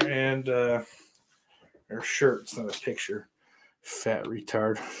picture and their shirt. It's not a picture. Fat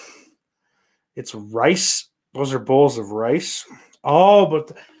retard. It's rice. Those are bowls of rice. Oh,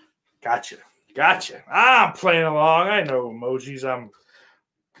 but gotcha. I'm playing along. I know emojis.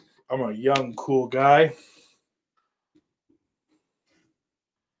 I'm a young, cool guy.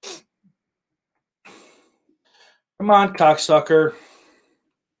 Come on, cocksucker.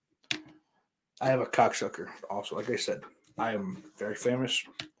 I have a cocksucker also. Like I said, I am very famous,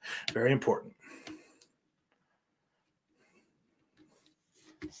 very important.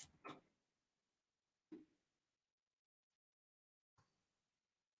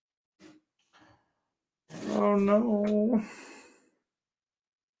 Oh, no.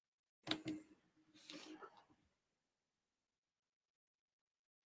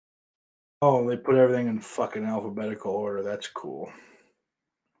 Oh, they put everything in fucking alphabetical order. That's cool.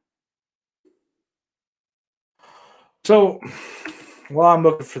 So, while I'm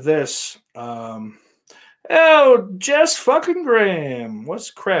looking for this, Jess fucking Graham.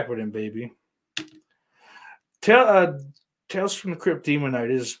 What's crap with him, baby? Tales from the Crypt Demon Knight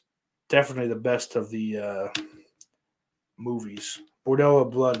is definitely the best of the movies. Bordello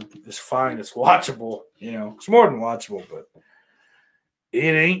Blood is fine. It's watchable. You know, it's more than watchable, but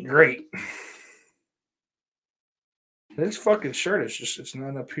it ain't great. This fucking shirt is just, it's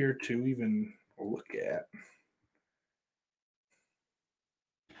not up here to even look at.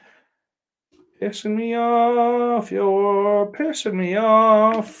 Pissing me off. You're pissing me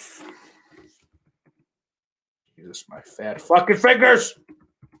off. Jesus, my fat fucking fingers.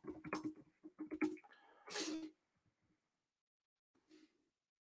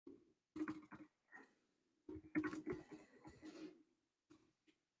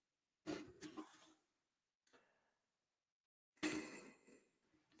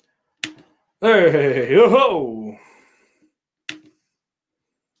 Hey, yo-ho!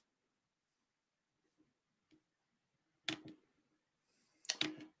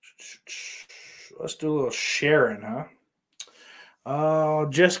 do a little sharing, huh?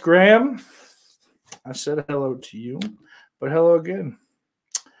 Jess Graham, I said hello to you, but hello again.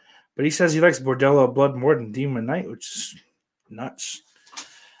 But he says he likes Bordello of Blood more than Demon Knight, which is nuts.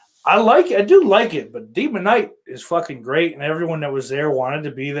 I do like it, but Demon Knight is fucking great, and everyone that was there wanted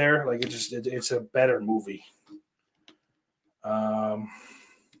to be there. Like, it's a better movie. What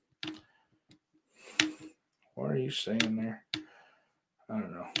are you saying there? I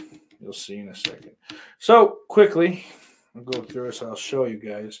don't know. You'll see in a second. So, quickly, I'll go through this. I'll show you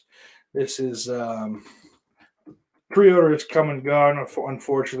guys. This is pre-order is come and gone,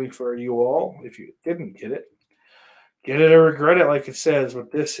 unfortunately for you all. If you didn't get it or regret it, like it says.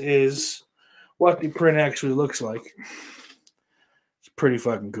 But this is what the print actually looks like. It's pretty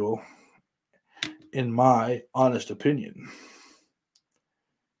fucking cool, in my honest opinion.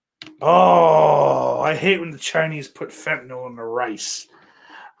 Oh, I hate when the Chinese put fentanyl in the rice.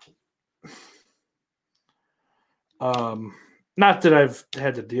 Not that I've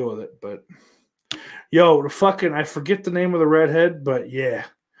had to deal with it, but yo, I forget the name of the redhead, but yeah,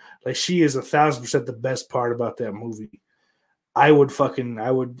 like she is 1,000% the best part about that movie. I would fight.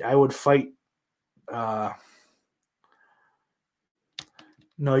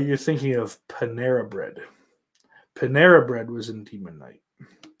 No, you're thinking of Panera Bread. Panera Bread was in Demon Knight.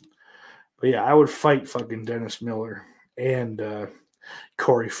 But yeah, I would fight fucking Dennis Miller and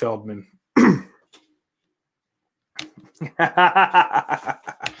Corey Feldman.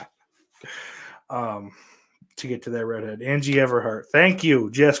 To get to that redhead. Angie Everhart. Thank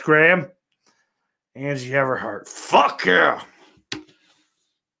you, Jess Graham. Angie Everhart. Fuck yeah.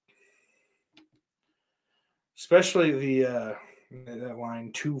 Especially the that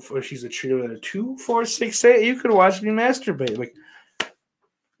line she's a cheerleader 2468. You could watch me masturbate. Like,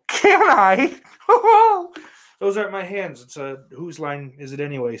 can I? Those aren't my hands. It's a Whose Line Is It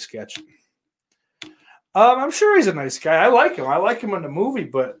Anyway sketch. I'm sure he's a nice guy. I like him. I like him in the movie,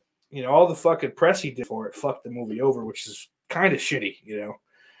 but you know, all the fucking press he did for it fucked the movie over, which is kind of shitty, you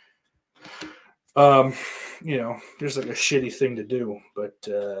know. You know, there's like a shitty thing to do, but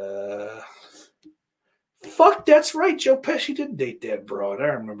fuck, that's right. Joe Pesci did date that broad. I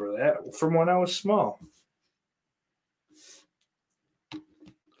remember that from when I was small.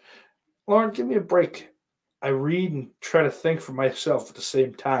 Lauren, give me a break. I read and try to think for myself at the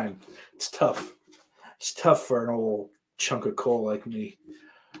same time. It's tough. It's tough for an old chunk of coal like me.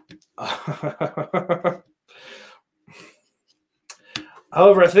 However,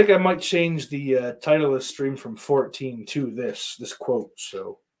 I think I might change the title of the stream from 14 to this quote.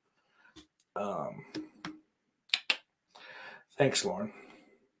 So, thanks, Lauren.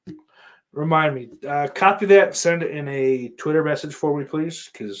 Remind me, copy that and send it in a Twitter message for me, please,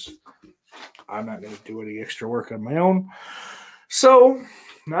 because I'm not going to do any extra work on my own. So,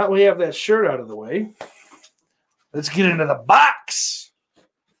 now that we have that shirt out of the way, let's get into the box.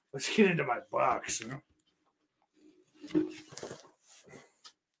 Let's get into my box. You know?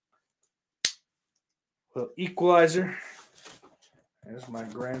 Well, equalizer, as my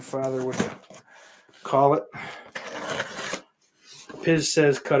grandfather would call it. Piz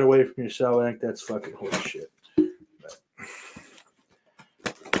says, cut away from yourself. I think that's fucking horseshit.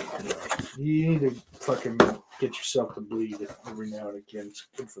 You need to fucking get yourself to bleed every now and again. It's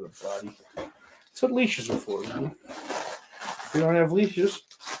good for the body. That's what leashes are for, man. If you don't have leashes,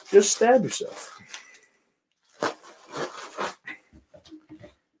 just stab yourself.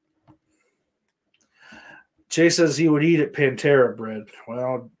 Jay says he would eat at Pantera Bread.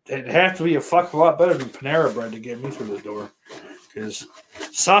 Well, it'd have to be a fuck lot better than Panera Bread to get me through the door. Because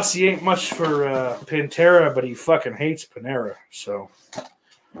Saucy ain't much for Pantera, but he fucking hates Panera. So,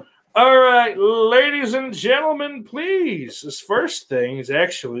 all right, ladies and gentlemen, please. This first thing is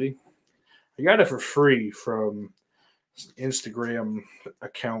actually, I got it for free from an Instagram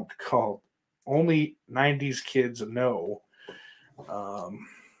account called Only 90s Kids Know. It's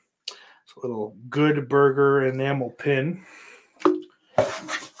a little Good Burger enamel pin.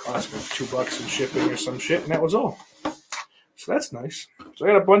 Cost me $2 in shipping or some shit, and that was all. So that's nice. So I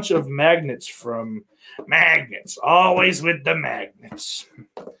got a bunch of magnets from Magnets. Always with the magnets.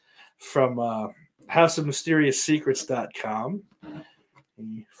 From houseofmysteriousSecrets.com.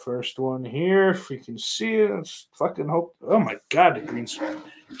 The first one here, if you can see it, it's fucking hope. Oh my god, the green screen.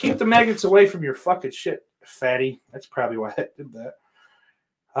 Keep the magnets away from your fucking shit, fatty. That's probably why I did that.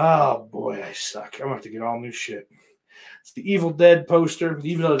 Oh boy, I suck. I'm gonna have to get all new shit. It's the Evil Dead poster,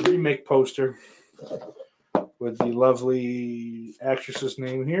 the Evil Dead remake poster, with the lovely actress's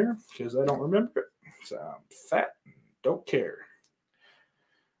name here, because I don't remember it. So I'm fat, don't care.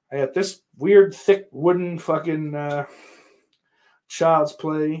 I got this weird, thick, wooden fucking Child's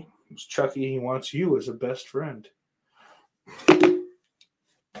Play It's Chucky. He wants you as a best friend.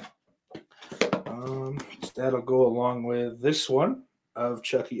 That'll go along with this one of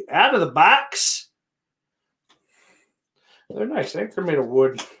Chucky out of the box. They're nice. I think they're made of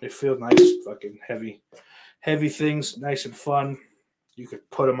wood. They feel nice, fucking heavy things, nice and fun. You could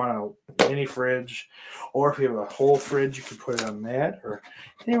put them on a mini fridge, or if you have a whole fridge, you can put it on that, or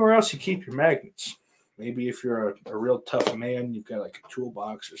anywhere else you keep your magnets. Maybe if you're a real tough man, you've got like a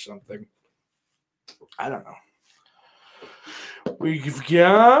toolbox or something. I don't know. We've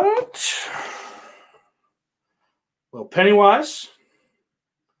got Pennywise.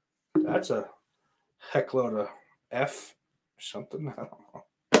 That's a heckload of F or something. I don't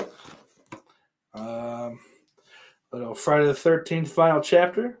know. Little Friday the 13th final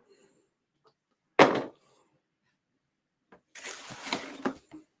chapter.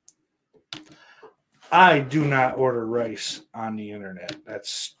 I do not order rice on the internet.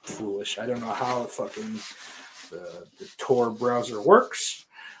 That's foolish. I don't know how fucking the Tor browser works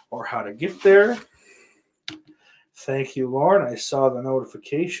or how to get there. Thank you, Lauren. I saw the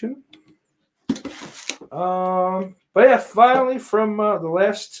notification. But yeah, finally from the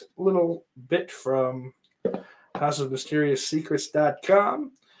last little bit from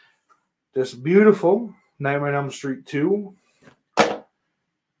HouseOfMysteriousSecrets.com, this beautiful Nightmare on Elm Street 2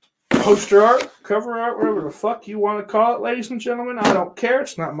 poster art, cover art, whatever the fuck you want to call it, ladies and gentlemen. I don't care.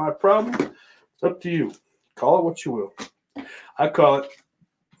 It's not my problem. It's up to you. Call it what you will. I call it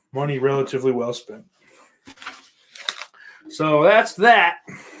money relatively well spent. So that's that.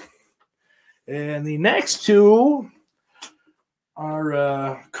 And the next two are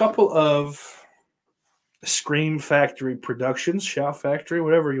a couple of Scream Factory productions, Shout Factory,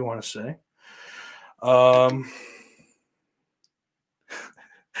 whatever you want to say.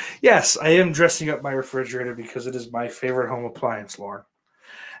 Yes, I am dressing up my refrigerator because it is my favorite home appliance, Lauren.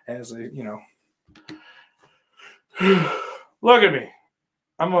 As a, look at me.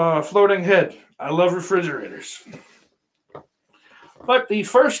 I'm a floating head. I love refrigerators. But the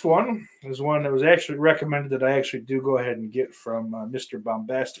first one is one that was actually recommended that I actually do go ahead and get from Mr.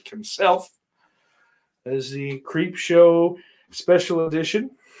 Bombastic himself. That is the Creep Show Special Edition,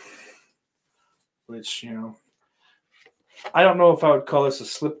 which, I don't know if I would call this a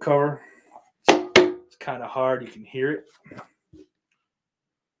slipcover. It's kind of hard. You can hear it.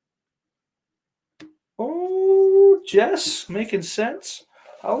 Oh, Jess, making sense.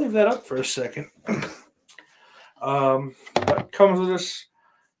 I'll leave that up for a second. But comes with this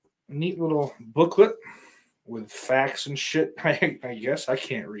neat little booklet with facts and shit. I guess I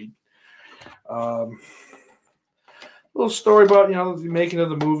can't read. Little story about the making of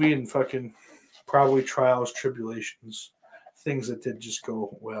the movie and fucking probably trials, tribulations, things that did just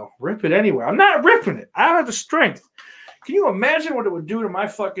go well. Rip it anyway. I'm not ripping it. I don't have the strength. Can you imagine what it would do to my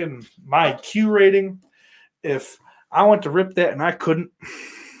Q rating if I went to rip that and I couldn't?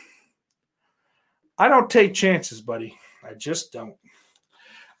 I don't take chances, buddy. I just don't.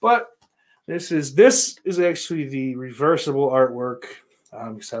 But this is actually the reversible artwork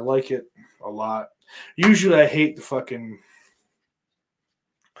because I like it a lot. Usually I hate the fucking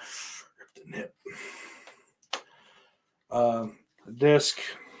rip the nip. The disc,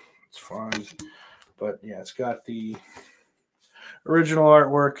 it's fine. But yeah, it's got the original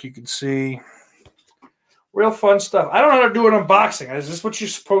artwork. You can see real fun stuff. I don't know how to do an unboxing. Is this what you're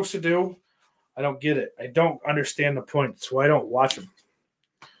supposed to do? I don't get it. I don't understand the point, so I don't watch them.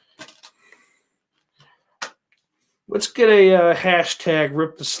 Let's get a hashtag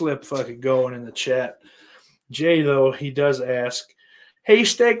rip the slip fucking going in the chat. Jay, though, he does ask, hey,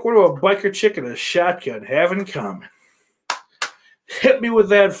 Steak, what do a biker chick and a shotgun have in common? Hit me with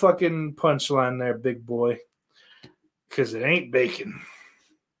that fucking punchline there, big boy. Because it ain't bacon.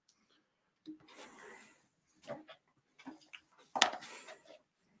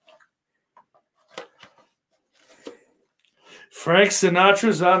 Frank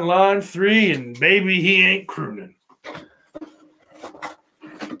Sinatra's on line 3, and baby, he ain't crooning.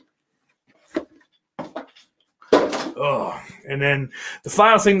 Oh, and then the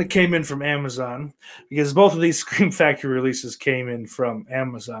final thing that came in from Amazon, because both of these Scream Factory releases came in from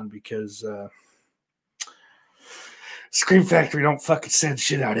Amazon because Scream Factory don't fucking send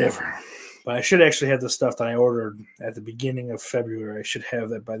shit out ever. But I should actually have the stuff that I ordered at the beginning of February. I should have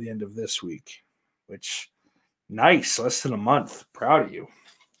that by the end of this week, which... nice. Less than a month. Proud of you.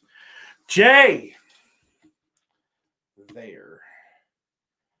 Jay. There.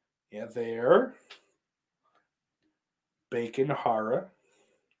 Yeah, there. Bacon Hara.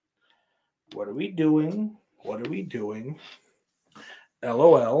 What are we doing? What are we doing?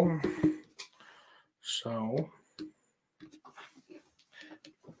 LOL. So.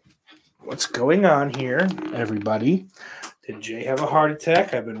 What's going on here, everybody? Did Jay have a heart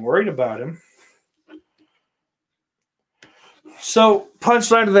attack? I've been worried about him. So,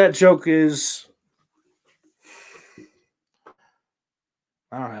 punchline to that joke is,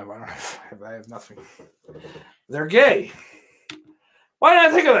 I have nothing. They're gay. Why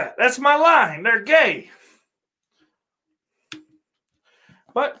did I think of that? That's my line. They're gay.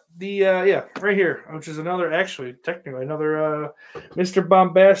 But right here, which is technically another Mr.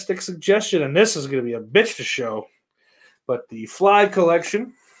 Bombastic suggestion, and this is going to be a bitch to show. But the Fly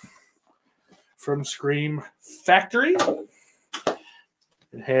collection from Scream Factory.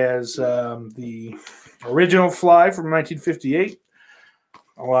 It has the original Fly from 1958,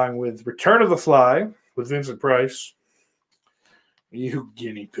 along with Return of the Fly with Vincent Price. You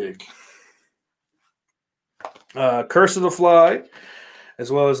guinea pig. Curse of the Fly, as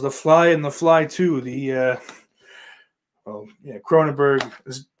well as The Fly and The Fly 2. Cronenberg.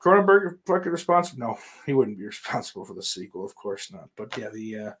 Is Cronenberg fucking responsible? No, he wouldn't be responsible for the sequel, of course not. But yeah,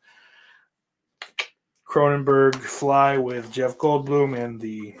 the Cronenberg Fly with Jeff Goldblum, and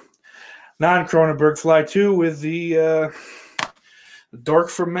the non-Cronenberg Fly 2 with the dork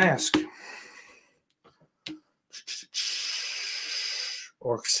from Mask.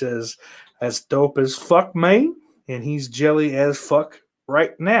 Orc says, as dope as fuck, man, and he's jelly as fuck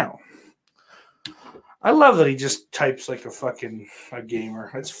right now. I love that he just types like a gamer.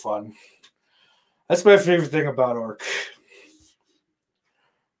 It's fun. That's my favorite thing about Orc.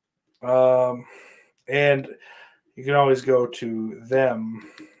 And you can always go to them.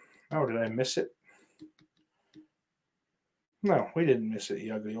 Oh, did I miss it? No, we didn't miss it,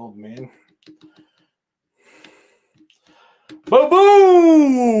 you ugly old man.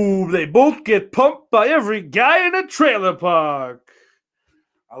 Boom! They both get pumped by every guy in a trailer park.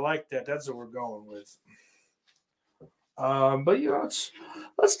 I like that. That's what we're going with. But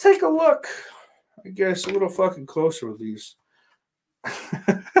let's take a look. I guess a little fucking closer with these.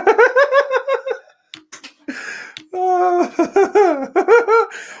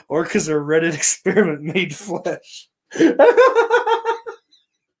 Or because a Reddit experiment made flesh.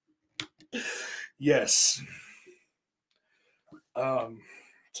 Yes.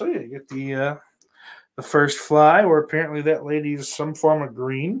 So yeah, you get the first Fly, where apparently that lady is some form of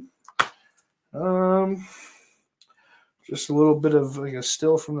green. Just a little bit of like a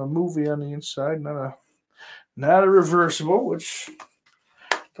still from the movie on the inside, not a reversible, which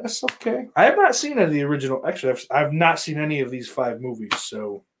that's okay. I have not seen any of the original. Actually, I've not seen any of these 5 movies,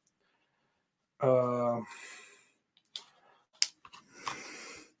 so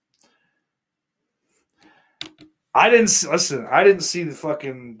I didn't see the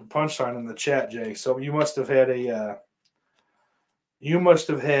fucking punchline in the chat, Jay. So you must have had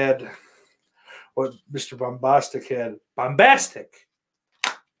what Mr. Bombastic had. Mr.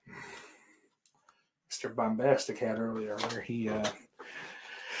 Bombastic had earlier, where he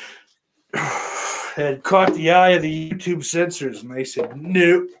had caught the eye of the YouTube censors, and they said,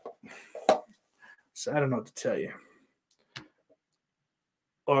 nope. So I don't know what to tell you.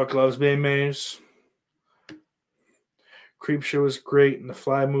 Orc loves Baymaze. Creepshow is great, and the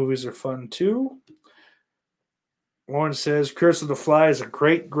Fly movies are fun too. Warren says, Curse of the Fly is a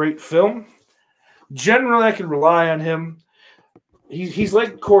great, great film. Generally, I can rely on him. He's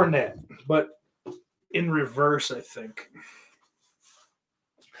like Cornette, but in reverse, I think.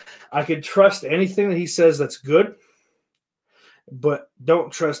 I can trust anything that he says that's good, but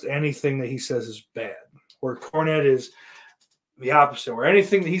don't trust anything that he says is bad. Where Cornette is the opposite, where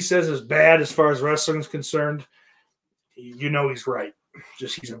anything that he says is bad as far as wrestling is concerned, you know he's right.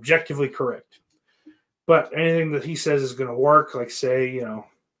 Just he's objectively correct. But anything that he says is going to work, like say,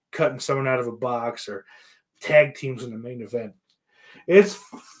 cutting someone out of a box or tag teams in the main event, it's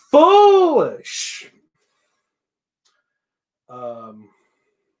foolish. But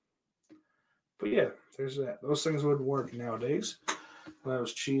yeah, there's that. Those things wouldn't work nowadays.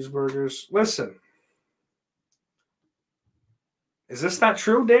 Those cheeseburgers. Listen. Is this not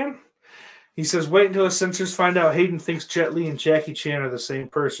true, Dan? He says, wait until the censors find out Hayden thinks Jet Li and Jackie Chan are the same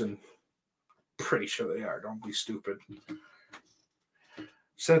person. Pretty sure they are. Don't be stupid.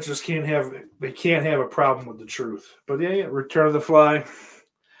 Censors can't have a problem with the truth. But yeah, Return of the Fly.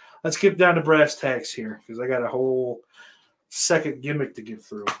 Let's get down to brass tacks here, because I got a whole second gimmick to get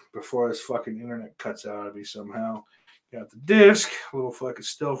through before this fucking internet cuts out of me somehow. Got the disc, a little fucking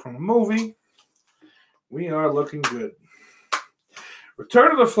still from the movie. We are looking good.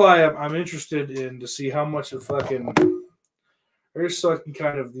 Return of the Fly, I'm interested in to see how much of fucking. There's fucking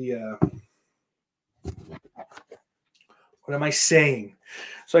kind of the. What am I saying?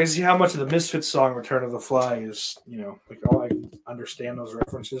 So I can see how much of the Misfits song Return of the Fly is, like, I can understand those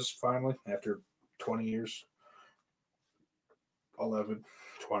references finally after 20 years. 11,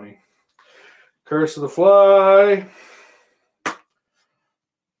 20. Curse of the Fly.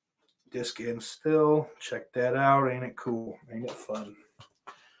 Disc in still. Check that out. Ain't it cool? Ain't it fun?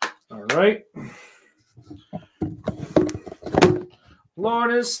 All right.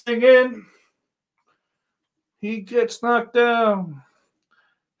 Lauren is singing. He gets knocked down.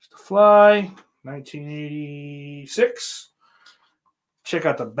 It's the Fly, 1986. Check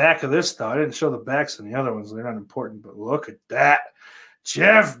out the back of this, though. I didn't show the backs on the other ones. They're not important, but look at that.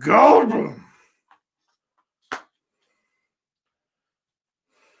 Jeff Goldblum.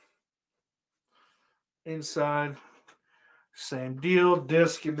 Inside, same deal.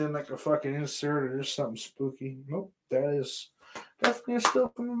 Disc and then like a fucking insert or just something spooky. Nope, that is definitely a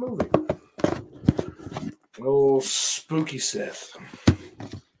still from the movie. Old spooky Seth.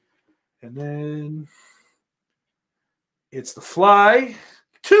 And then it's The Fly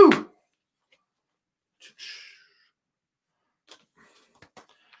 2.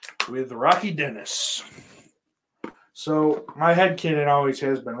 With Rocky Dennis. So my headcanon always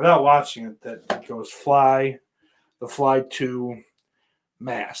has been, without watching it, that it goes Fly, The Fly 2,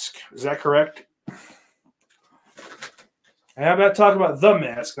 Mask. Is that correct? And I'm not talking about The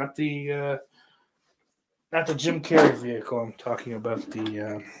Mask, not the Jim Carrey vehicle. I'm talking about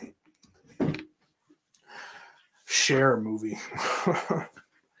the Cher movie,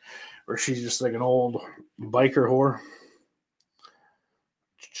 where she's just like an old biker whore.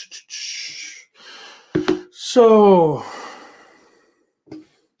 So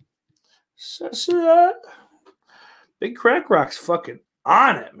Big Crack Rock's fucking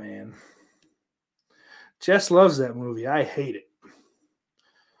on it, man. Jess loves that movie. I hate it.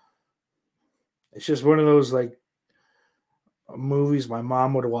 It's just one of those like movies my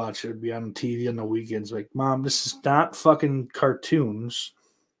mom would watch. It would be on TV on the weekends. Like, Mom, this is not fucking cartoons.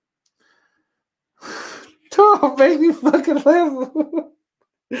 Don't make me fucking laugh.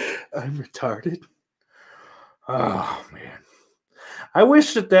 I'm retarded. Oh, man. I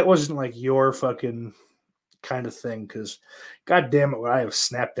wish that wasn't like your fucking kind of thing, because God damn it, would I have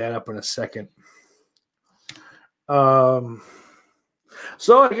snapped that up in a second.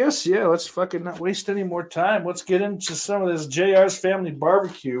 So I guess, yeah, let's fucking not waste any more time. Let's get into some of this JR's Family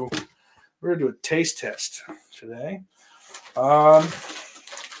Barbecue. We're going to do a taste test today. As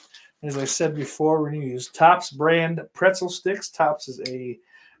I said before, we're going to use Tops brand pretzel sticks. Tops is a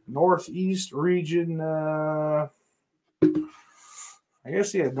Northeast region, I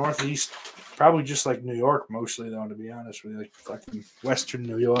guess, yeah, Northeast, probably just like New York mostly, though, to be honest with you, like fucking Western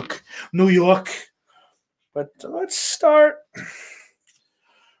New York. But let's start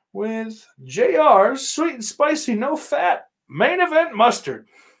with JR's Sweet and Spicy No Fat Main Event Mustard.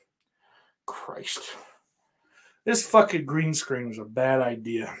 Christ. This fucking green screen was a bad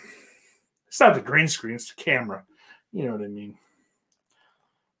idea. It's not the green screen, it's the camera. You know what I mean.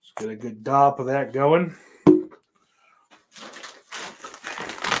 Let's get a good dollop of that going.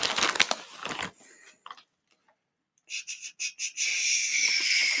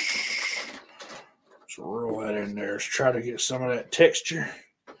 Let's roll that in there. Let's try to get some of that texture.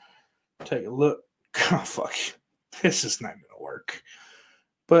 Take a look. Oh, fuck. This is not going to work.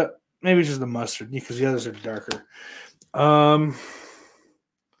 But maybe it's just the mustard, because the others are darker.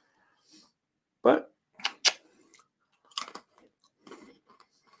 But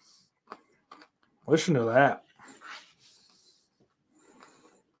listen to that.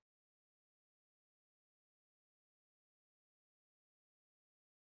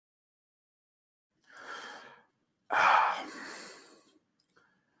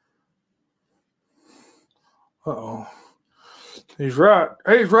 Uh-oh. He's right,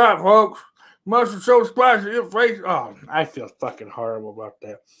 folks. Mustard so spicy, your face. Oh, I feel fucking horrible about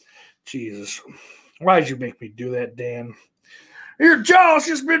that. Jesus. Why'd you make me do that, Dan? Your jaw's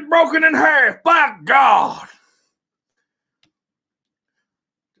just been broken in half. By God.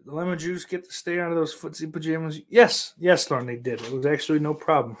 Did the lemon juice get to stay out of those footsie pajamas? Yes, Lauren, they did. It was actually no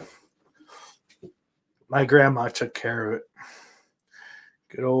problem. My grandma took care of it.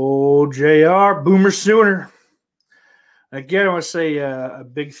 Good old JR, Boomer Sooner. Again, I want to say a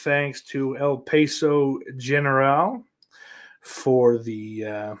big thanks to El Peso General for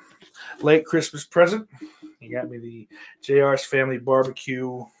the late Christmas present. He got me the JR's Family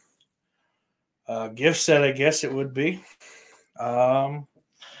Barbecue gift set, I guess it would be. So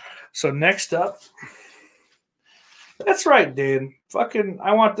next up, that's right, Dan. Fucking,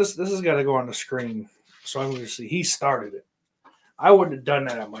 I want this. This has got to go on the screen. So I'm going to see. He started it. I wouldn't have done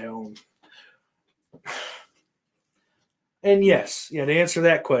that on my own. And yes, to answer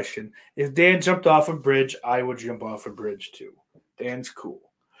that question, if Dan jumped off a bridge, I would jump off a bridge too. Dan's cool.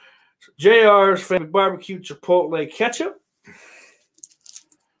 So JR's family barbecue chipotle ketchup.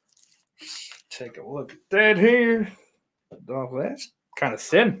 Take a look at that here. Oh, that's kind of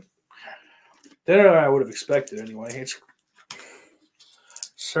thin. Thinner than I would have expected anyway. It's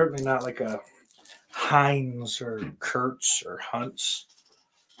certainly not like a Heinz or Kurtz or Hunt's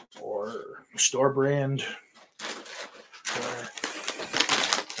or store brand.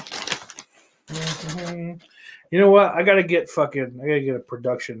 You know what? I gotta get a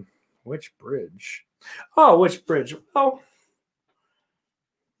production. Which bridge? Oh, which bridge? Well,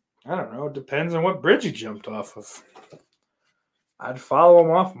 I don't know. It depends on what bridge he jumped off of. I'd follow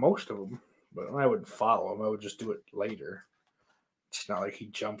him off most of them, but I wouldn't follow him. I would just do it later. It's not like he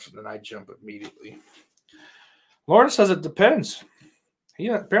jumps and then I jump immediately. Lauren says it depends.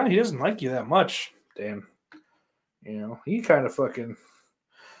 Apparently he doesn't like you that much, Dan. He kind of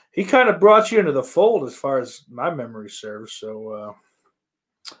brought you into the fold as far as my memory serves. So,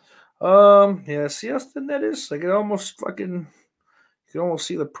 yeah. See how thin that is? Like you can almost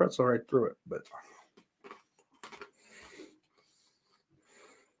see the pretzel right through it. But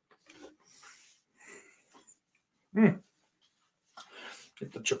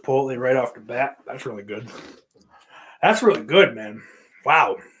get the chipotle right off the bat. That's really good. That's really good, man.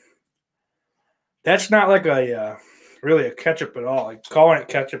 Wow. That's not like really a ketchup at all. Like calling it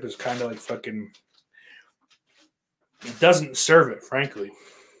ketchup is kind of like fucking. It doesn't serve it, frankly.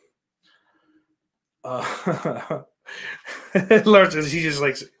 Lars says he just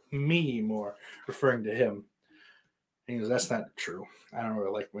likes me more, referring to him. He goes, that's not true. I don't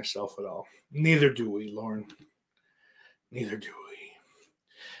really like myself at all. Neither do we, Lauren. Neither do we.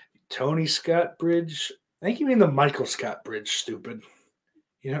 Tony Scott Bridge. I think you mean the Michael Scott Bridge, stupid.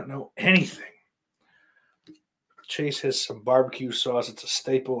 You don't know anything. Chase has some barbecue sauce. It's a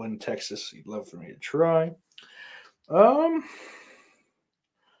staple in Texas. He'd love for me to try.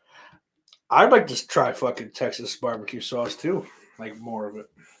 I'd like to try fucking Texas barbecue sauce too. Like more of it.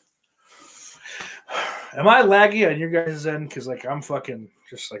 Am I laggy on your guys' end? Because like I'm fucking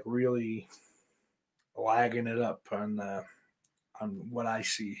just like really lagging it up on what I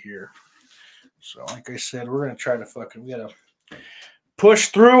see here. So like I said, we're gonna try to we gotta push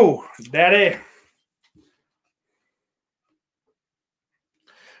through, daddy.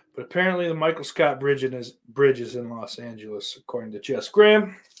 But apparently the Michael Scott Bridge is in Los Angeles, according to Jess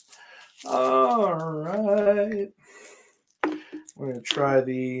Graham. All right. We're going to try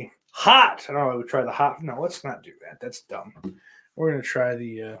the hot. I don't know. We try the hot. No, let's not do that. That's dumb. We're going to try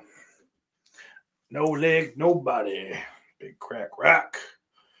the no leg, nobody. Big Crack Rock.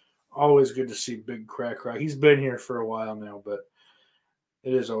 Always good to see Big Crack Rock. He's been here for a while now, but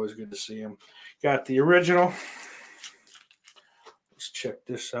it is always good to see him. Got the original. Let's check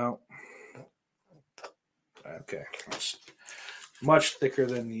this out. Okay. It's much thicker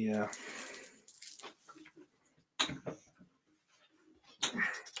than the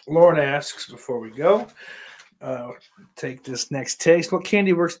Lauren asks before we go. Take this next taste. What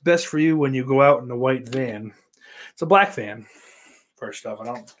candy works best for you when you go out in the white van? It's a black van. First off,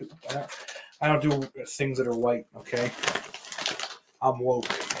 I don't do things that are white. Okay, I'm woke.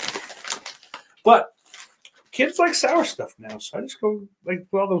 But kids like sour stuff now, so I just go like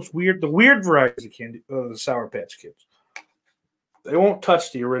all those the weird varieties of candy, the Sour Patch Kids. They won't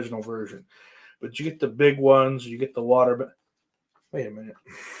touch the original version, but you get the big ones. You get the water. But wait a minute,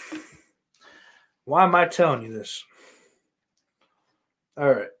 why am I telling you this?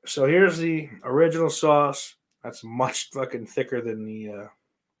 All right, so here's the original sauce. That's much fucking thicker than the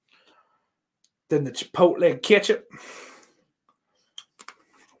Chipotle ketchup.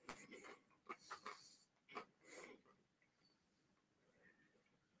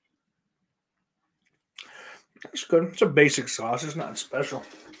 It's good. It's a basic sauce. It's not special.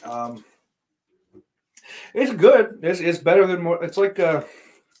 It's good. It's better than more. It's like I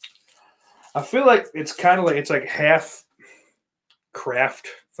feel like it's kind of like it's like half Kraft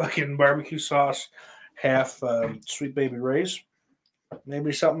fucking barbecue sauce, half Sweet Baby Ray's,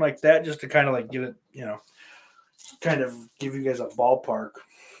 maybe something like that, just to kind of like get it, kind of give you guys a ballpark.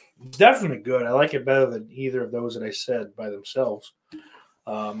 It's definitely good. I like it better than either of those that I said by themselves.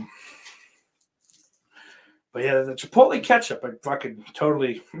 But yeah, the Chipotle ketchup, I fucking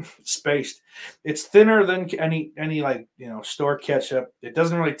totally spaced. It's thinner than any like, store ketchup. It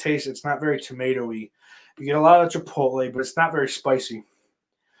doesn't really taste, it's not very tomatoey. You get a lot of Chipotle, but it's not very spicy.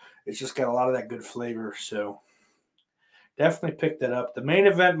 It's just got a lot of that good flavor. So definitely pick that up. The main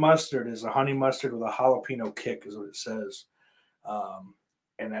event mustard is a honey mustard with a jalapeno kick, is what it says.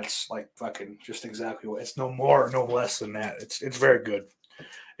 And that's like fucking just exactly what it's. No more, no less than that. It's very good.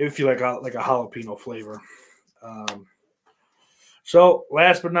 If you like a jalapeno flavor. So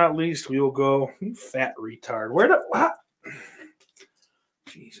last but not least, we will go. You fat retard. Where the what?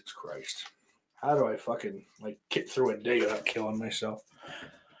 Jesus Christ! How do I fucking like get through a day without killing myself?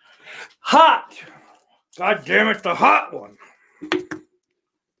 Hot. God damn it, the hot one. Let's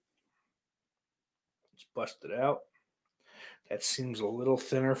bust it out. That seems a little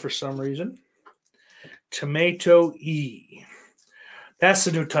thinner for some reason. Tomato E. That's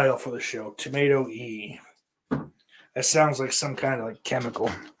the new title for the show. Tomato E. That sounds like some kind of like chemical.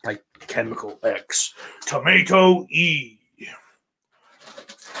 Like Chemical X. Tomato E.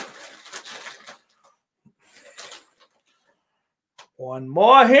 One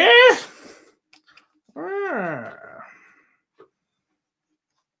more here.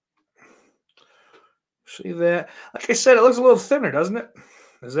 See that? Like I said, it looks a little thinner, doesn't it?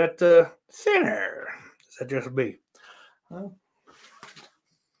 Is that thinner? Is that just me? Huh?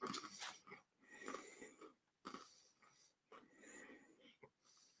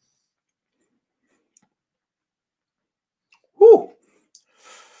 Woo!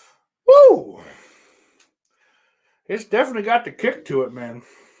 Woo! It's definitely got the kick to it, man.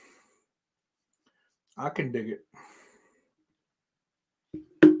 I can dig it.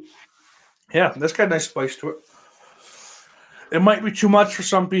 Yeah, that's got a nice spice to it. It might be too much for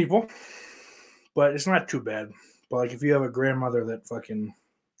some people, but it's not too bad. But like if you have a grandmother that fucking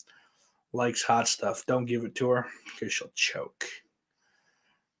likes hot stuff, don't give it to her because she'll choke.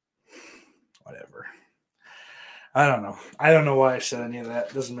 Whatever. I don't know. I don't know why I said any of that.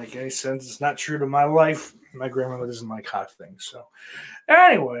 It doesn't make any sense. It's not true to my life. My grandmother doesn't like hot things. So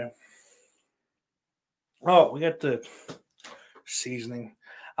anyway. Oh, we got the seasoning.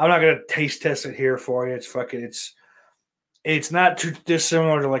 I'm not gonna taste test it here for you. It's not too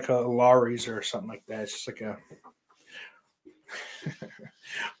dissimilar to like a Lawry's or something like that. It's just like a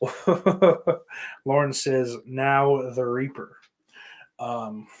Lauren says, now the Reaper.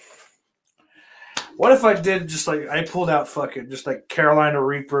 What if I did just like I pulled out fucking just like Carolina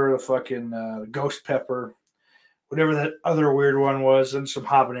Reaper, the fucking ghost pepper, whatever that other weird one was, and some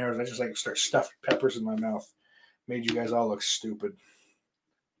habaneros. I just like start stuffing peppers in my mouth. Made you guys all look stupid.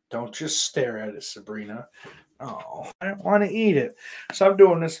 Don't just stare at it, Sabrina. Oh, I don't want to eat it. So I'm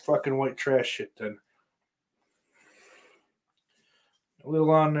doing this fucking white trash shit then. A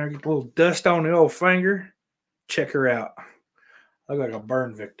little on there, get a little dust on the old finger. Check her out. I look like a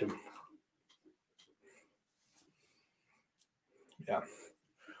burn victim. Yeah.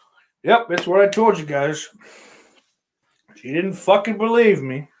 Yep, that's what I told you guys. She didn't fucking believe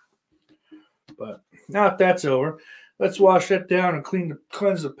me. But now that that's over, let's wash that down and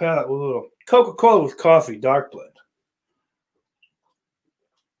cleanse the palate with a little Coca-Cola with coffee, dark blend.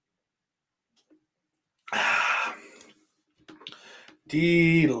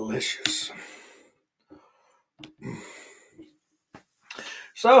 Delicious.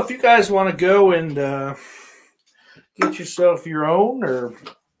 So if you guys want to go and get yourself your own, or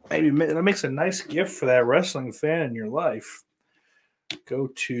maybe that makes a nice gift for that wrestling fan in your life, go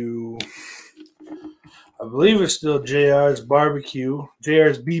to, I believe it's still JR's Barbecue,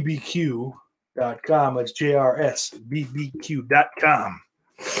 JR'sBBQ.com. It's JRSBBQ.com.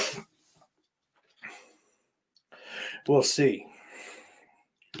 We'll see.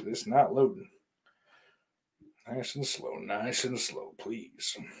 It's not loading. Nice and slow,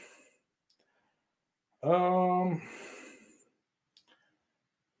 please.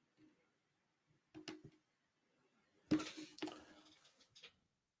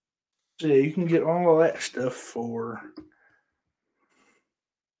 So you can get all of that stuff for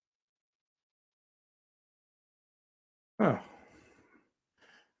that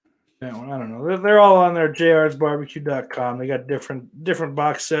one, I don't know. They're all on their JR'sBarbecue.com. They got different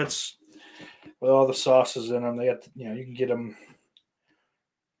box sets with all the sauces in them. They got, you can get them.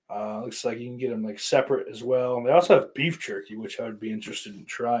 Looks like you can get them like separate as well. And they also have beef jerky, which I would be interested in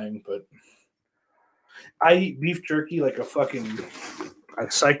trying. But I eat beef jerky like a fucking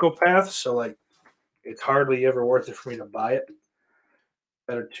psychopath, so like it's hardly ever worth it for me to buy it.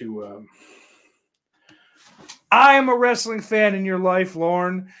 Better to. I am a wrestling fan in your life,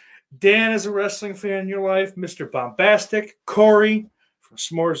 Lauren. Dan is a wrestling fan in your life. Mr. Bombastic, Corey from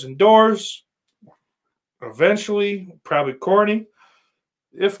S'mores and Doors. Eventually, probably Corny.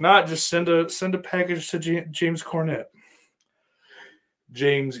 If not, just send a package to James Cornette.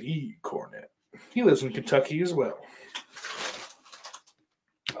 James E. Cornette. He lives in Kentucky as well.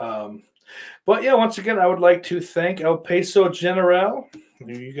 But yeah, once again, I would like to thank El Peso General,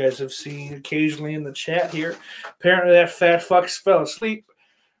 who you guys have seen occasionally in the chat here. Apparently that fat fuck fell asleep.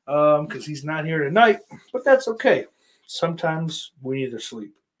 because he's not here tonight, but that's okay. Sometimes we need to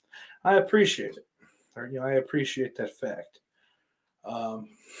sleep. I appreciate it. Or, I appreciate that fact.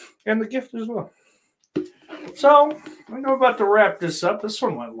 And the gift as well. So, I know about to wrap this up. This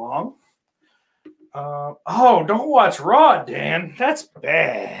one went long. Don't watch Raw, Dan. That's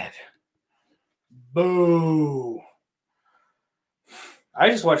bad. Boo. I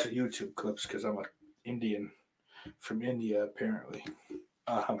just watch the YouTube clips because I'm an Indian from India, apparently.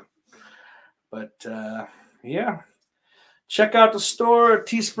 Yeah. Check out the store at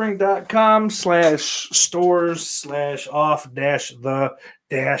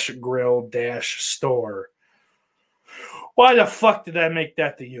teespring.com/stores/off-the-grill-store. Why the fuck did I make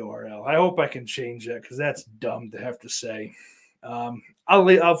that the URL? I hope I can change that because that's dumb to have to say.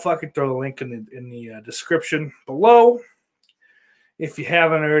 I'll fucking throw the link in the description below. If you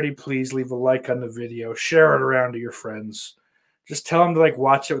haven't already, please leave a like on the video. Share it around to your friends. Just tell them to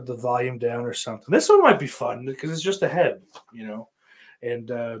watch it with the volume down or something. This one might be fun because it's just a head, and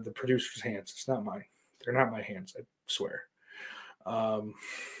the producer's hands. It's not mine. They're not my hands, I swear.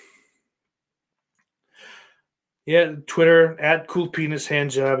 Twitter at Cool Penis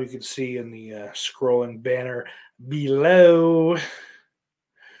Handjob. You can see in the scrolling banner below.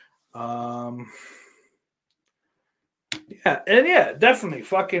 Definitely.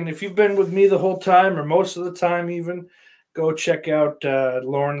 Fucking, if you've been with me the whole time or most of the time, even go check out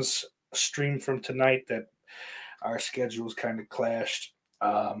Lauren's stream from tonight. That our schedules kind of clashed.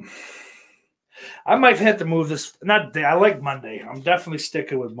 I might have to move this. I like Monday. I'm definitely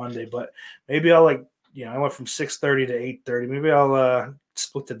sticking with Monday, but maybe I'll I went from 6:30 to 8:30. Maybe I'll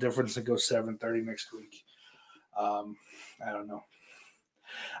split the difference and go 7:30 next week. I don't know.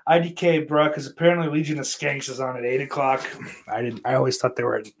 IDK, bro, because apparently Legion of Skanks is on at 8 o'clock. I always thought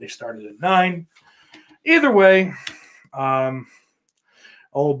they started at 9. Either way,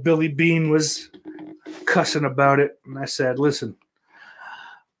 old Billy Bean was cussing about it, and I said, listen,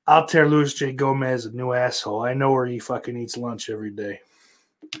 I'll tear Luis J. Gomez a new asshole. I know where he fucking eats lunch every day.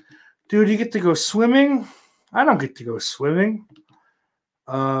 Dude, you get to go swimming? I don't get to go swimming.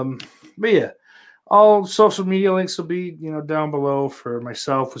 But yeah, all social media links will be, down below for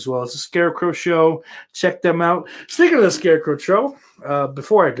myself as well as the Scarecrow Show. Check them out. Speaking of the Scarecrow Show,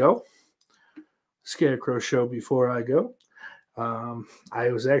 before I go, I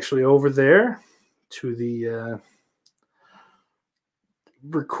was actually over there to the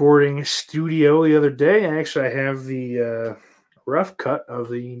recording studio the other day. I have the rough cut of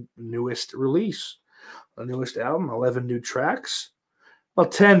the newest release, the newest album, 11 new tracks. Well,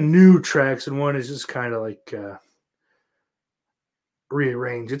 10 new tracks, and one is just kind of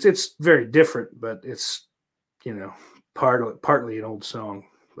rearranged. It's very different, but it's, partly an old song.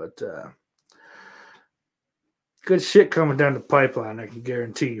 But good shit coming down the pipeline, I can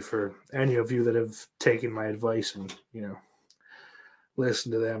guarantee, for any of you that have taken my advice and,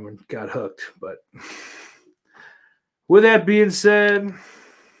 listened to them and got hooked. But with that being said,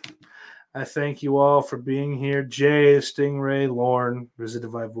 I thank you all for being here. Jay, Stingray, Lauren,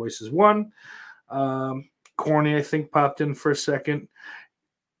 Visited by Voices 1. Corny, I think, popped in for a second.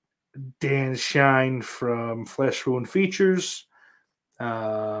 Dan Shine from Flesh Wound Features.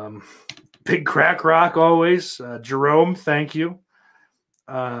 Big Crack Rock, always. Jerome, thank you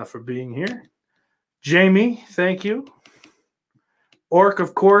for being here. Jamie, thank you. Orc,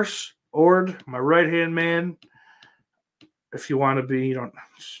 of course. Ord, my right-hand man. If you want to be,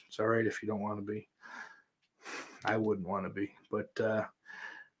 it's all right if you don't want to be. I wouldn't want to be. But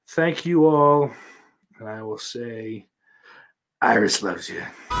thank you all. And I will say, Iris loves you.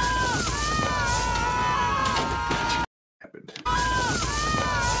 Happened.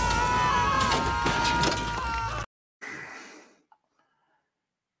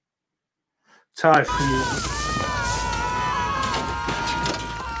 Tie for you.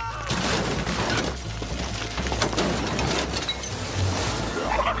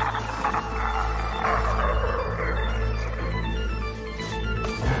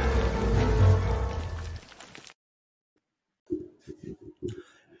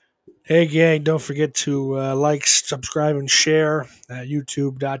 Hey, gang, don't forget to like, subscribe, and share at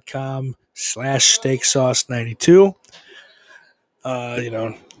youtube.com/steaksauce92.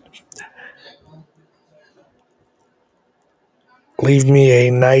 Leave me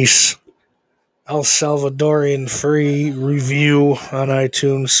a nice El Salvadorian free review on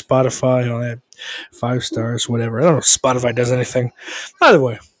iTunes, Spotify, all that. 5 stars, whatever. I don't know if Spotify does anything. Either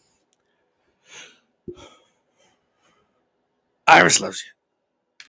way, Iris loves you.